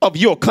of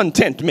your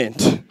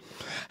contentment?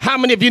 How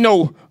many of you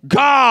know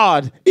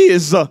God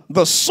is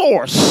the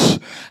source?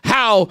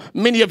 How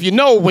many of you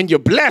know when you're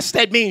blessed,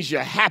 that means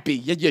you're happy.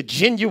 You're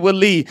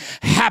genuinely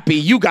happy.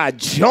 You got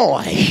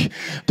joy.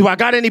 Do I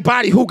got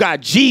anybody who got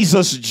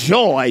Jesus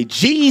joy?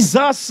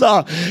 Jesus,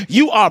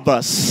 you are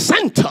the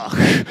center.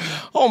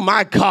 Oh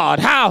my God.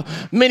 How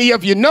many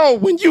of you know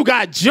when you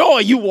got joy,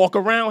 you walk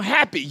around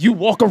happy. You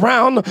walk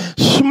around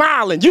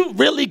smiling. You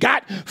really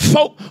got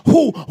folk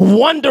who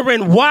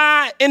wondering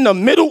why in the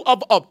middle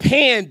of a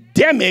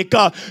pandemic,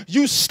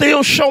 you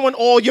still showing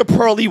all your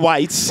pearly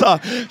whites.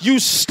 You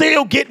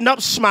still getting up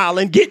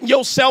smiling, getting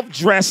yourself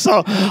dressed,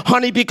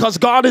 honey, because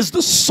God is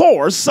the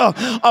source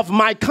of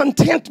my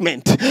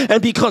contentment.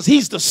 And because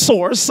he's the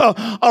source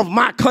of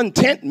my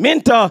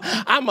contentment,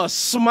 I'm a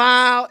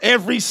smile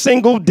every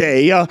single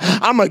day.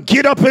 I'm going to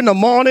get up in the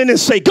morning and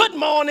say, good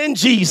morning,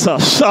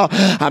 Jesus.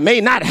 I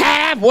may not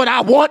have what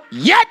I want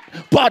yet,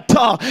 but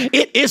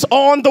it is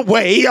on the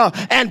way.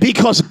 And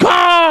because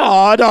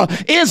God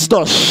is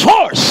the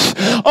source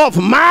of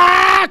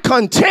my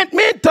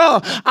contentment,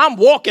 I'm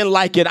walking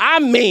like it. I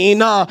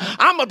mean,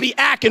 I'm going to be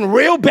acting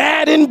real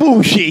bad and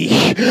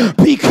bougie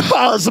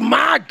because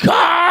my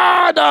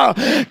God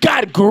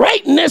got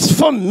greatness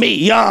for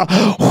me.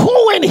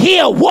 Who in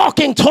here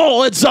walking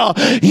towards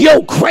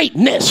your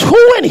greatness?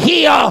 Who in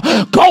here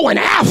going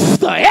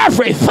after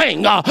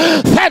everything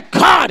that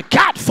God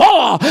got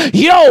for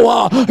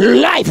your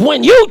life?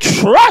 When you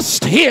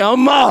trust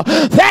him,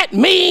 that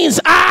means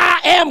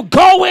I am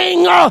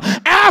going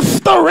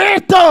after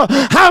it.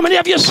 How many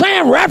of you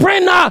saying,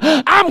 Reverend,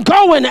 I'm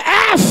going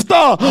after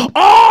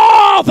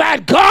all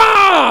that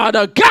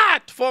God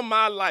got for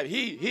my life?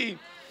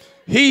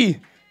 He's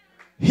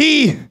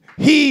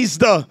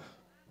the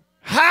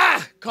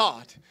high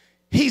God.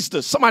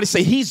 Somebody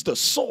say he's the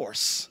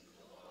source.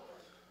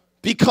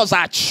 Because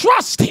I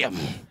trust him.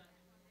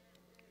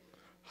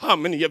 How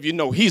many of you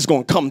know he's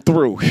going to come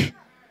through?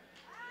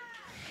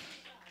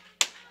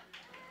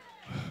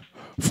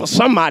 For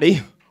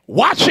somebody,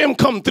 watch him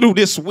come through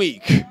this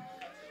week.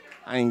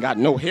 I ain't got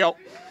no help.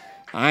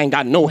 I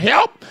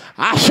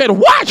said,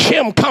 watch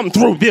him come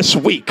through this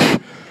week.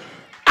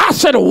 I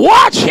said,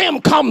 watch him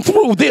come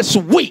through this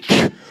week.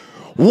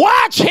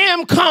 Watch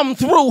him come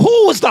through.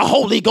 Who is the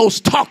Holy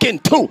Ghost talking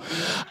to?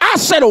 I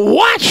said,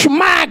 watch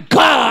my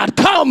God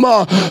come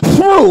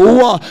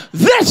through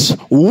this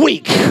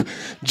week.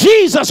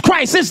 Jesus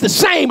Christ is the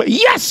same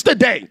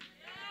yesterday,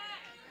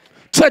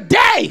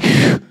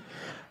 today,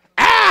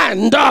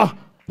 and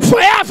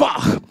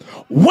forever.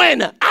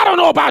 When, I don't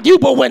know about you,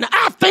 but when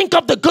I think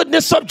of the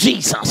goodness of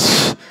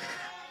Jesus,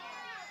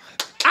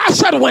 I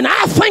said, when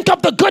I think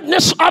of the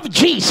goodness of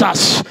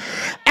Jesus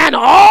and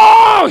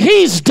all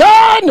he's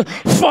done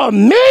for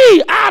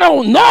me, I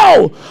don't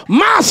know,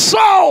 my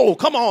soul,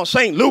 come on,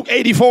 St. Luke,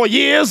 84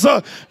 years,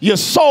 your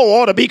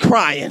soul ought to be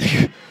crying.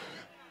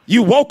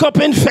 You woke up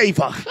in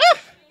favor.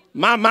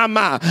 My.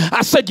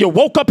 I said you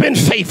woke up in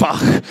favor.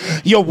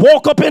 You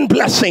woke up in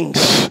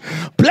blessings.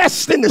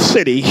 Blessed in the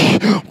city.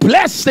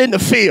 Blessed in the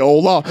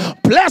field.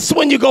 Blessed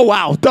when you go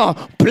out.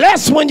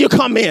 Blessed when you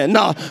come in.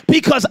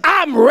 Because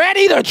I'm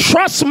ready to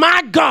trust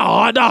my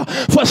God.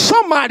 For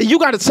somebody, you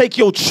got to take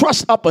your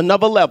trust up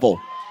another level.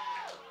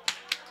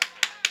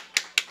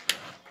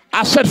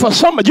 I said for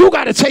somebody, you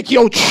got to take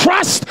your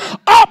trust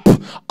up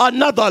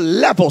another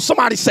level.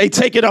 Somebody say,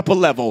 take it up a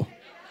level.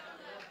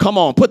 Come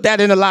on, put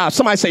that in the live.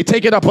 Somebody say,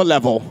 take it up a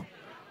level.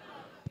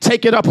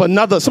 Take it up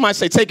another. Somebody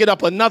say, take it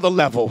up another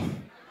level.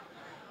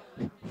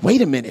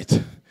 Wait a minute.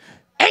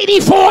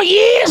 84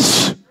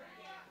 years?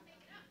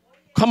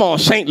 Come on,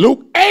 St.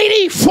 Luke.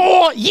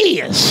 84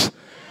 years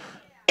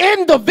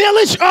in the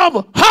village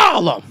of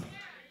Harlem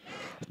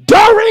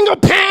during a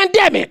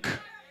pandemic.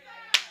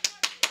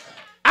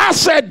 I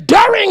said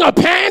during a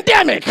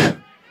pandemic,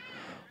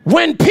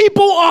 when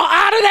people are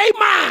out of their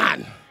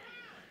mind,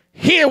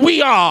 here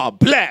we are,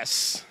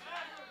 blessed.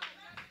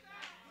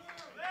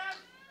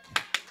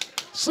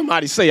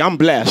 Somebody say, I'm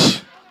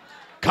blessed.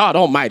 God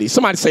Almighty.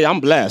 Somebody say, I'm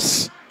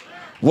blessed.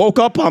 Woke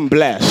up, I'm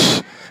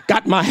blessed.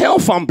 Got my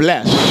health, I'm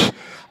blessed.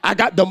 I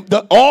got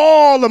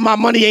all of my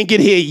money ain't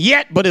get here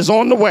yet, but it's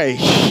on the way.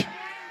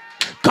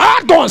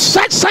 God gonna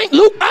set St.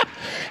 Luke up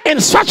in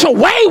such a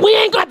way we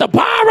ain't got to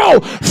borrow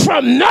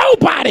from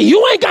nobody.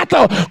 You ain't got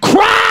to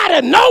cry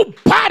to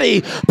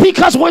nobody,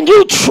 because when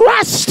you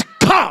trust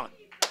God,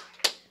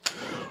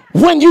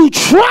 when you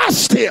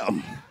trust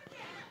him,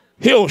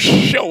 he'll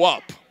show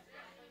up.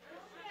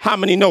 How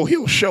many know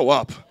he'll show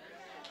up?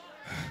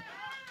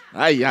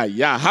 How many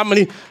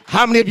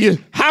of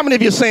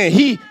you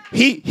saying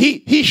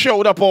he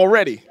showed up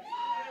already?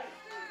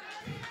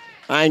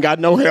 I ain't got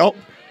no help.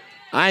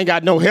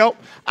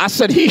 I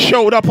said he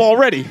showed up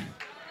already.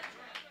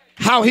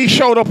 How he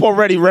showed up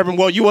already, Reverend?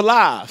 Well, you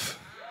alive.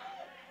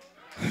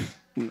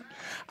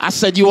 I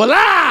said you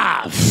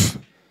alive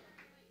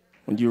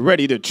when you're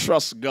ready to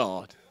trust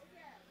God.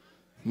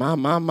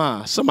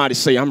 My. Somebody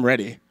say, I'm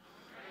ready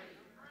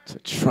to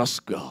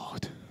trust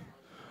God.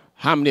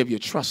 How many of you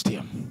trust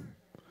him?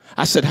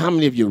 I said, how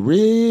many of you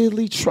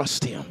really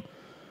trust him?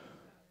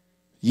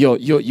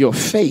 Your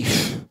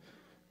faith,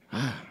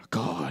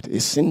 God,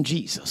 is in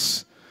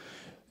Jesus.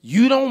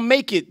 You don't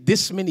make it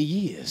this many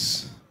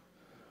years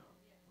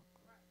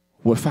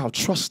without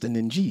trusting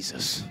in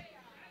Jesus.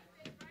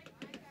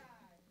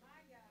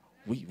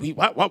 We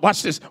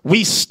watch this.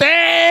 We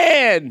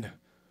stand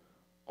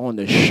on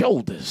the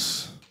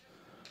shoulders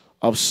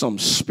of some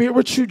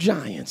spiritual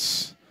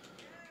giants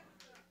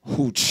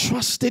who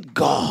trusted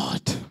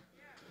God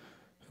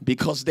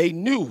because they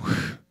knew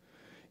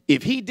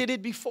if he did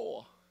it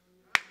before.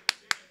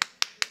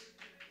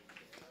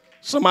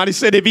 Somebody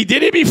said if he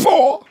did it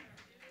before,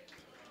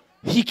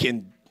 he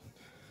can.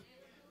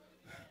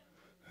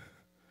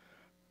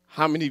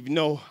 How many of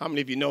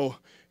you know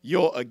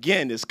your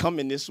again is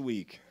coming this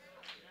week?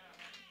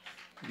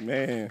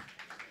 Man.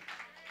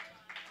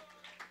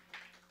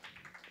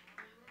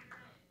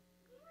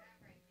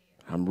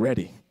 I'm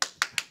ready.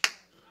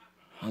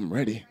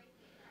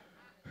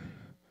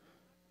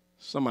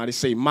 Somebody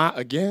say, my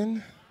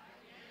again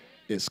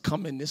is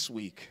coming this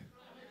week.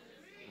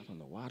 I don't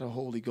know why the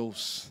Holy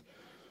Ghost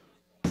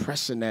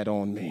pressing that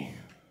on me.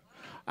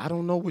 I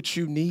don't know what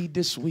you need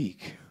this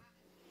week,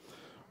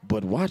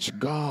 but watch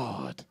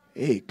God.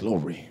 Hey,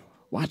 glory.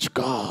 Watch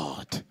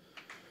God.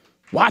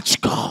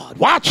 Watch God.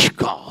 Watch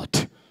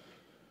God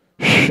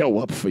show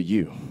up for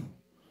you.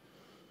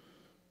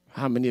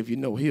 How many of you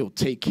know he'll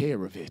take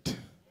care of it?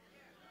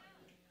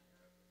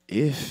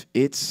 If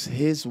it's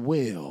his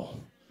will,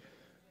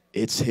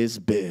 it's his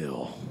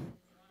bill.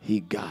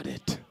 He got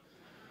it.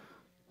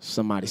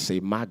 Somebody say,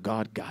 my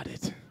God got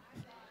it.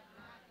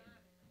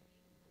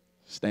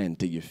 Stand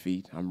to your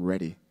feet. I'm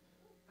ready.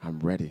 I'm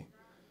ready.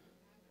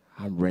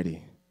 I'm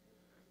ready.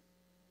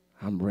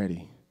 I'm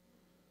ready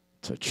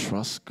to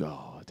trust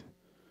God.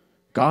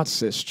 God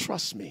says,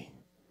 trust me.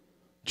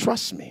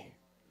 Trust me.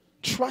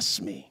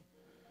 Trust me.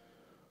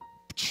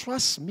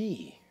 Trust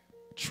me.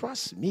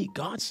 Trust me.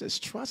 God says,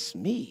 trust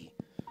me.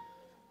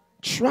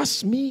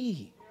 Trust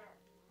me.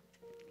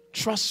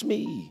 Trust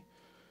me.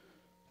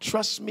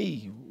 Trust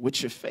me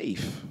with your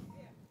faith.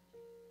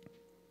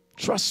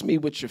 Trust me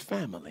with your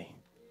family.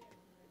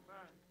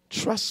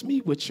 Trust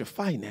me with your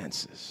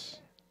finances.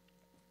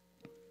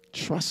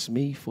 Trust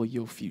me for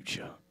your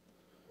future.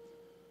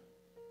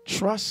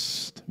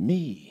 Trust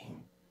me.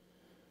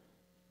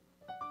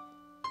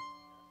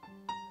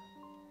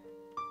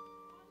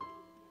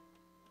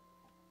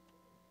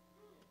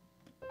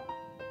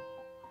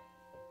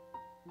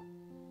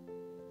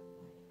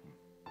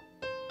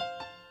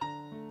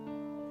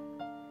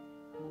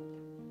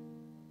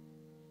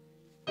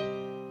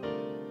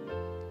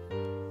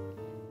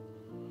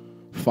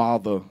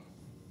 Father,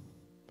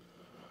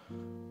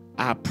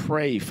 I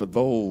pray for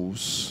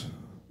those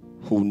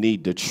who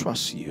need to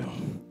trust you.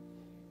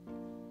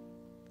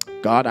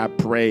 God, I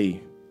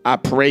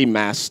pray,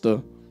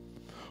 Master,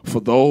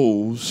 for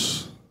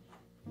those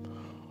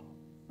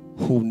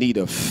who need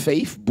a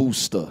faith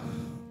booster.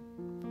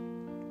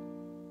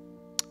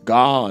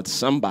 God,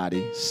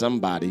 somebody,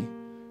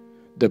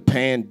 the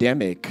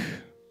pandemic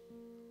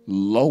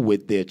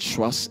lowered their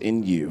trust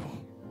in you.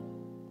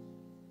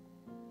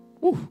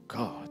 Oh,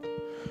 God.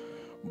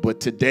 But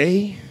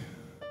today,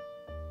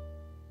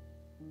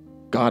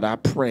 God, I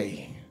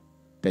pray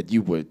that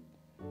you would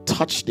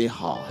touch their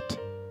heart.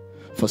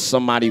 For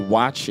somebody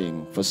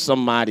watching, for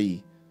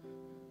somebody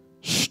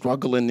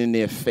struggling in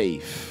their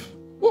faith.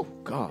 Oh,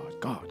 God.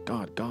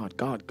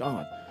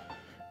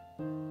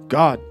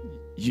 God,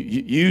 you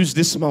use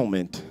this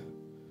moment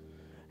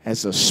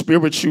as a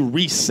spiritual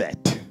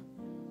reset.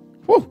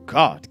 Oh,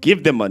 God,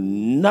 give them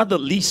another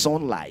lease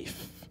on life.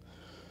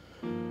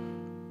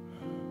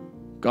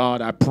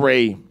 God, I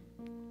pray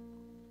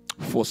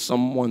for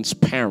someone's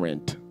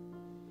parent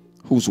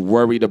who's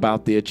worried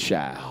about their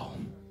child.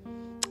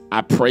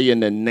 I pray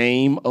in the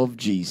name of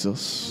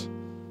Jesus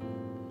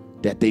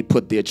that they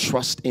put their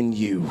trust in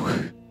you,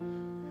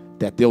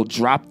 that they'll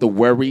drop the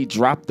worry,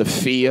 drop the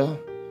fear,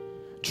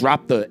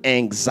 drop the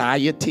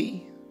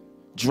anxiety,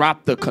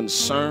 drop the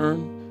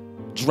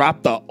concern,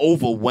 drop the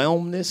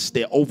overwhelmness.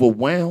 They're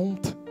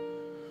overwhelmed,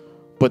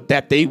 but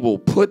that they will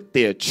put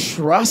their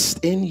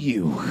trust in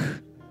you.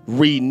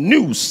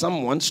 Renew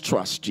someone's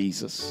trust,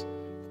 Jesus.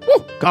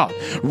 Oh, God,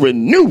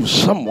 renew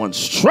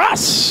someone's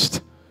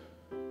trust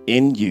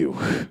in you.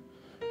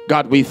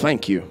 God, we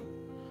thank you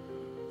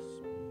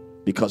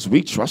because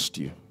we trust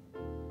you.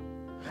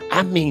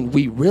 I mean,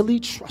 we really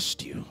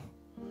trust you.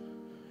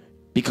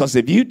 Because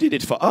if you did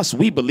it for us,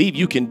 we believe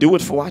you can do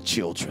it for our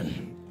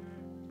children.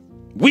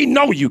 We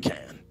know you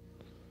can.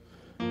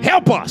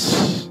 Help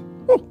us,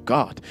 oh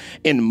God,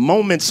 in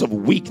moments of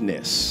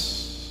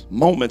weakness.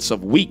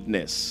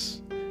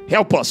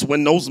 Help us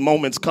when those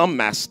moments come,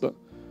 Master.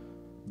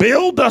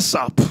 Build us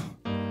up.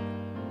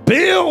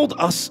 Build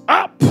us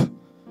up.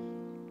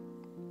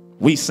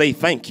 We say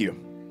thank you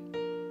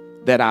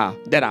that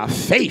our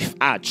faith,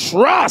 our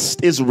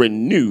trust is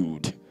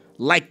renewed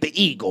like the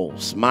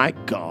eagles. My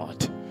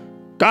God.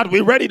 God,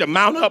 we're ready to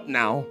mount up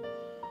now.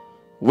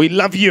 We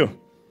love you.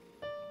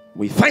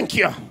 We thank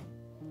you.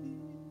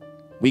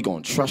 We're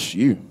going to trust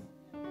you.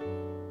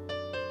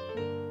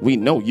 We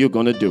know you're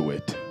going to do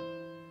it.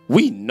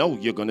 We know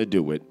you're going to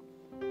do it.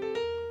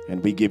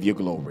 And we give you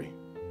glory.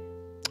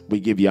 We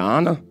give you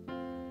honor.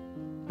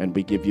 And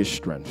we give you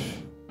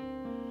strength.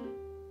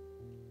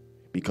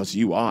 Because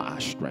you are our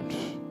strength.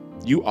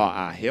 You are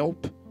our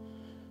help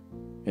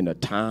in a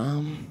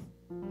time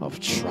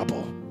of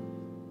trouble.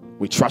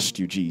 We trust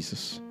you,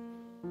 Jesus.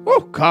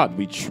 Oh, God,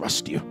 we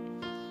trust you.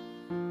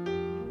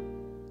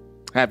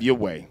 Have your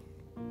way.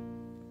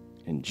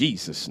 In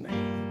Jesus'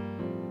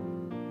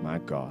 name. My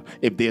God.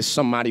 If there's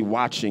somebody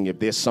watching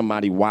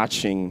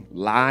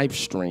live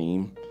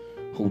stream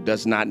who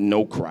does not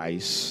know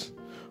Christ,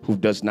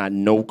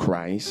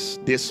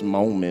 this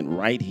moment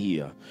right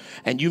here.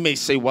 And you may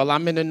say, well,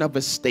 I'm in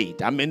another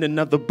state. I'm in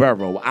another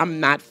borough. I'm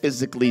not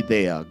physically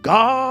there.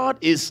 God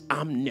is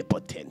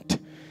omnipotent.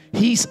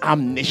 He's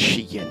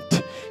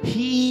omniscient.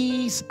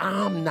 He's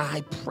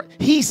omnipresent.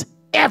 He's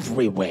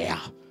everywhere.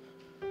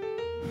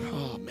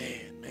 Oh, man.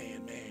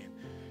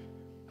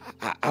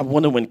 I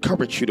want to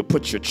encourage you to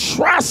put your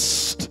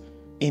trust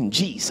in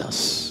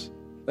Jesus.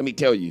 Let me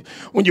tell you,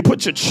 when you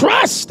put your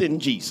trust in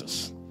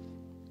Jesus,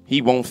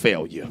 he won't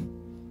fail you.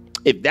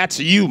 If that's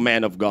you,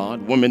 man of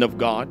God, woman of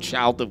God,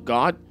 child of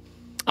God,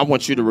 I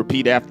want you to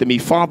repeat after me.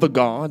 Father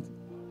God,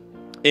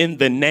 in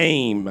the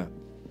name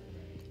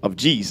of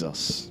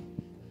Jesus,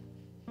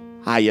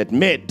 I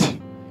admit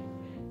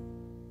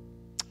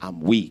I'm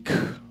weak.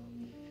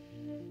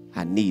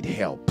 I need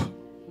help.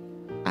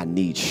 I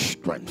need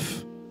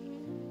strength.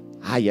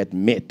 I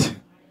admit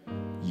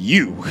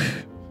you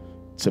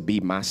to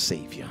be my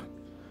Savior.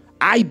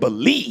 I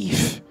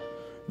believe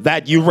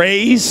that you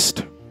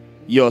raised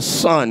your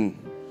son,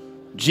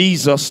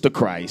 Jesus the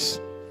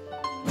Christ,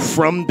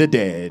 from the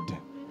dead.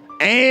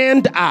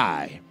 And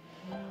I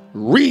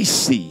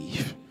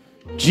receive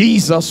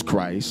Jesus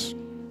Christ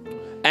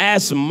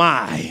as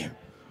my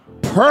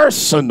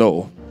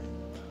personal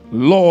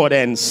Lord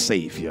and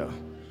Savior.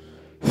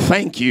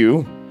 Thank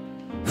you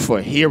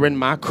for hearing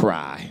my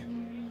cry.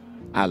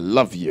 I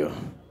love you.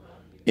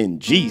 In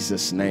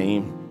Jesus'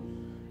 name,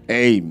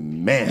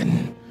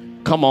 amen.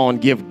 Come on,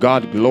 give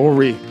God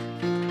glory.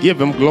 Give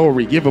him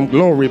glory. Give him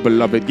glory,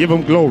 beloved. Give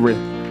him glory.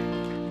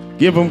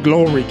 Give him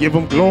glory. Give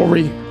him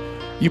glory.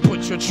 You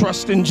put your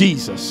trust in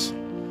Jesus.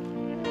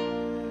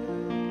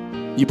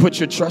 You put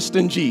your trust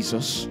in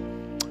Jesus.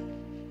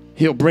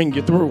 He'll bring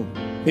you through.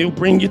 He'll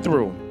bring you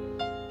through.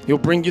 He'll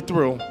bring you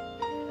through.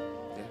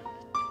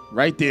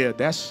 Right there.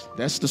 That's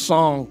the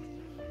song.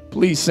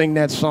 Please sing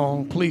that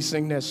song. Please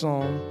sing that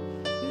song.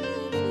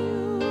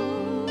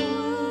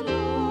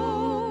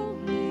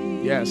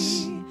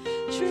 Yes.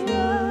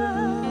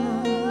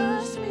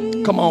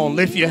 Come on,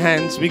 lift your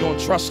hands. We're going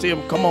to trust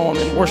him. Come on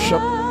and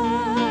worship.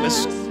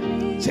 Let's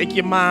take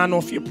your mind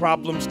off your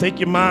problems. Take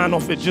your mind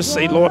off it. Just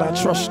say, Lord, I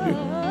trust you.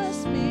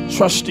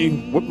 Trust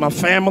you with my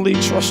family.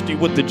 Trust you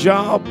with the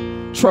job.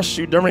 Trust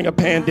you during a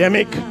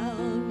pandemic.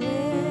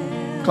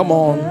 Come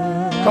on.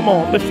 Come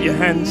on, lift your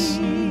hands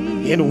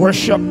in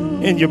worship,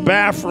 in your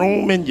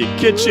bathroom, in your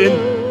kitchen,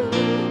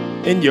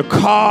 in your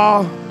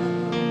car,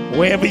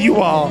 wherever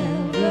you are.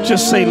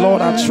 Just say, Lord,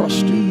 I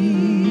trust you.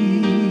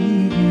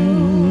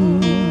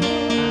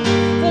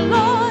 The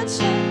Lord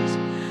says,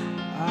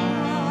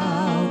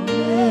 I'll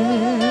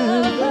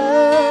never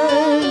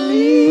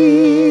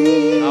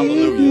leave.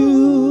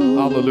 Hallelujah.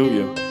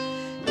 Hallelujah.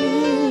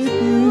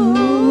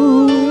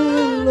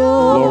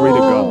 Glory to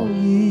God.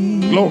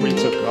 Glory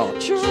to God.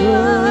 Trust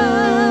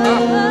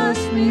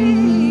me.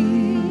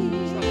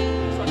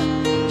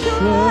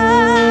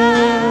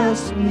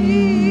 Trust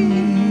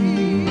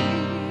me.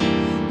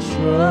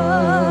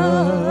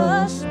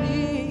 Trust me.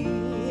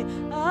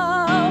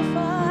 I'll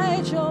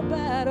fight your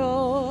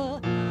battle.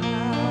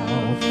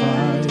 I'll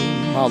fight.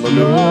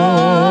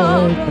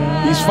 Hallelujah.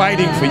 He's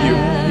fighting for you.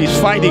 He's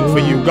fighting for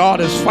you. God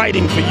is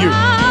fighting for you.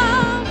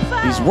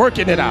 He's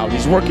working it out.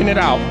 He's working it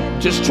out.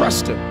 Just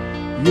trust him.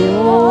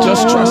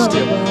 Just trust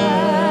him.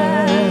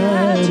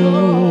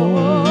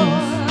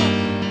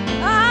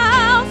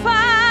 I'll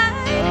fight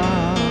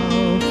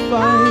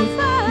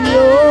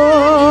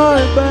your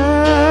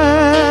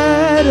battles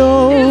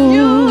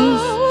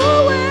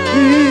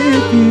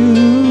if you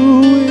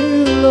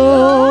will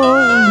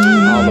only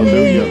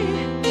Hallelujah.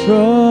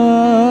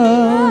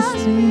 trust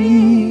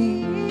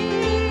me.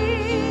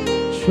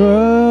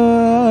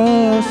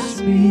 Trust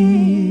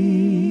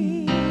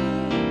me.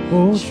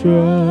 Oh,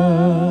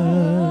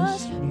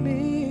 trust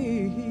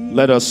me.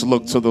 Let us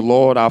look to the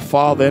Lord, our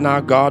Father and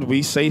our God.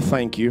 We say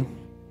thank you.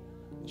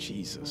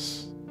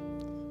 Jesus,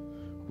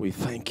 we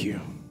thank you.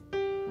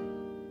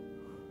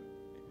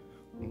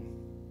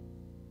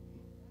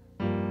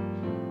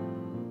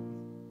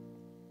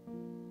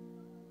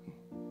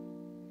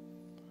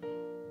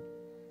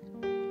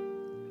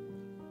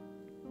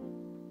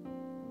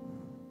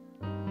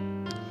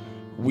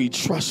 We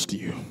trust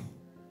you.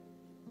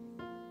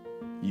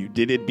 You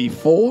did it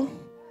before.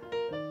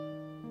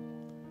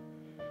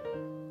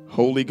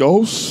 Holy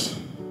Ghost,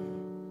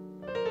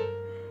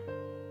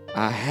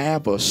 I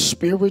have a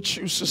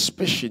spiritual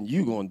suspicion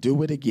you're going to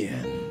do it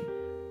again.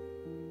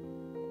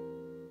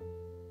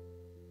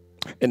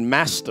 And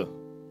Master,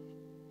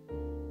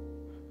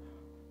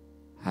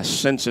 I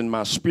sense in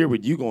my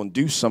spirit you're going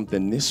to do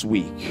something this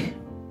week.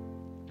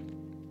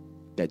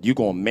 That you're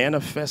going to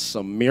manifest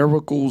some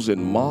miracles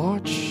in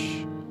March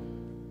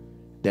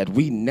that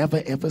we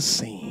never ever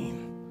seen.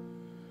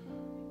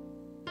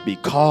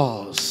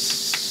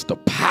 Because the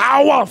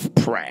power of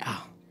prayer.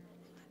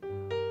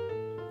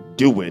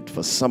 Do it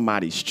for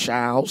somebody's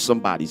child,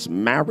 somebody's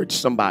marriage,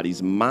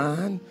 somebody's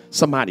mind,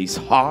 somebody's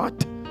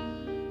heart.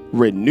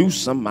 Renew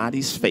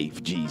somebody's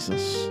faith,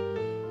 Jesus.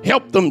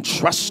 Help them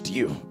trust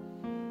you.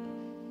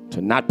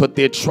 To not put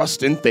their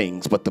trust in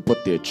things, but to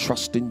put their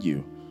trust in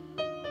you.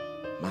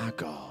 My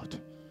God.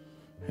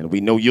 And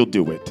we know you'll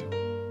do it.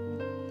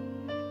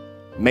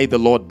 May the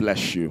Lord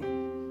bless you.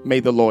 May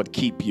the Lord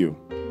keep you.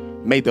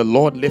 May the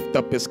Lord lift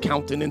up his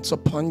countenance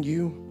upon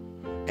you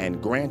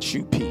and grant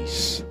you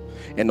peace.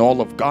 And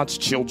all of God's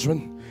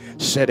children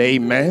said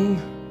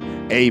amen,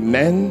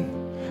 amen,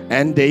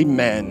 and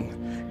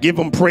amen. Give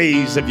him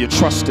praise if you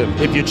trust him.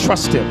 If you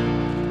trust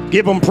him.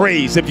 Give him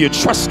praise if you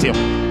trust him.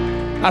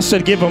 I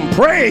said give him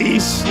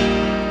praise.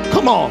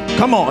 Come on,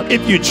 come on.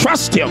 If you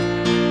trust him.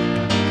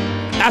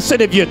 I said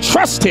if you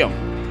trust him.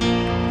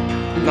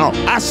 No,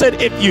 I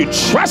said if you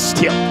trust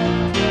him.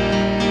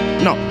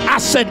 No, I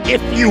said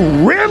if you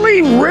really,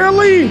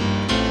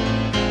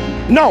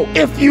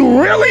 if you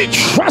really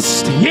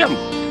trust him,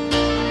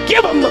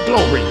 give him the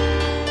glory.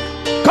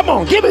 Come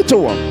on, give it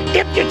to him.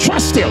 If you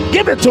trust him,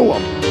 give it to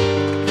him.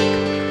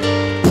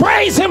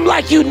 Praise him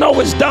like you know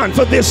it's done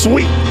for this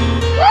week.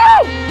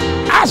 Woo!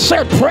 I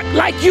said, pray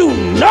like you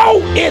know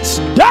it's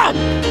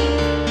done.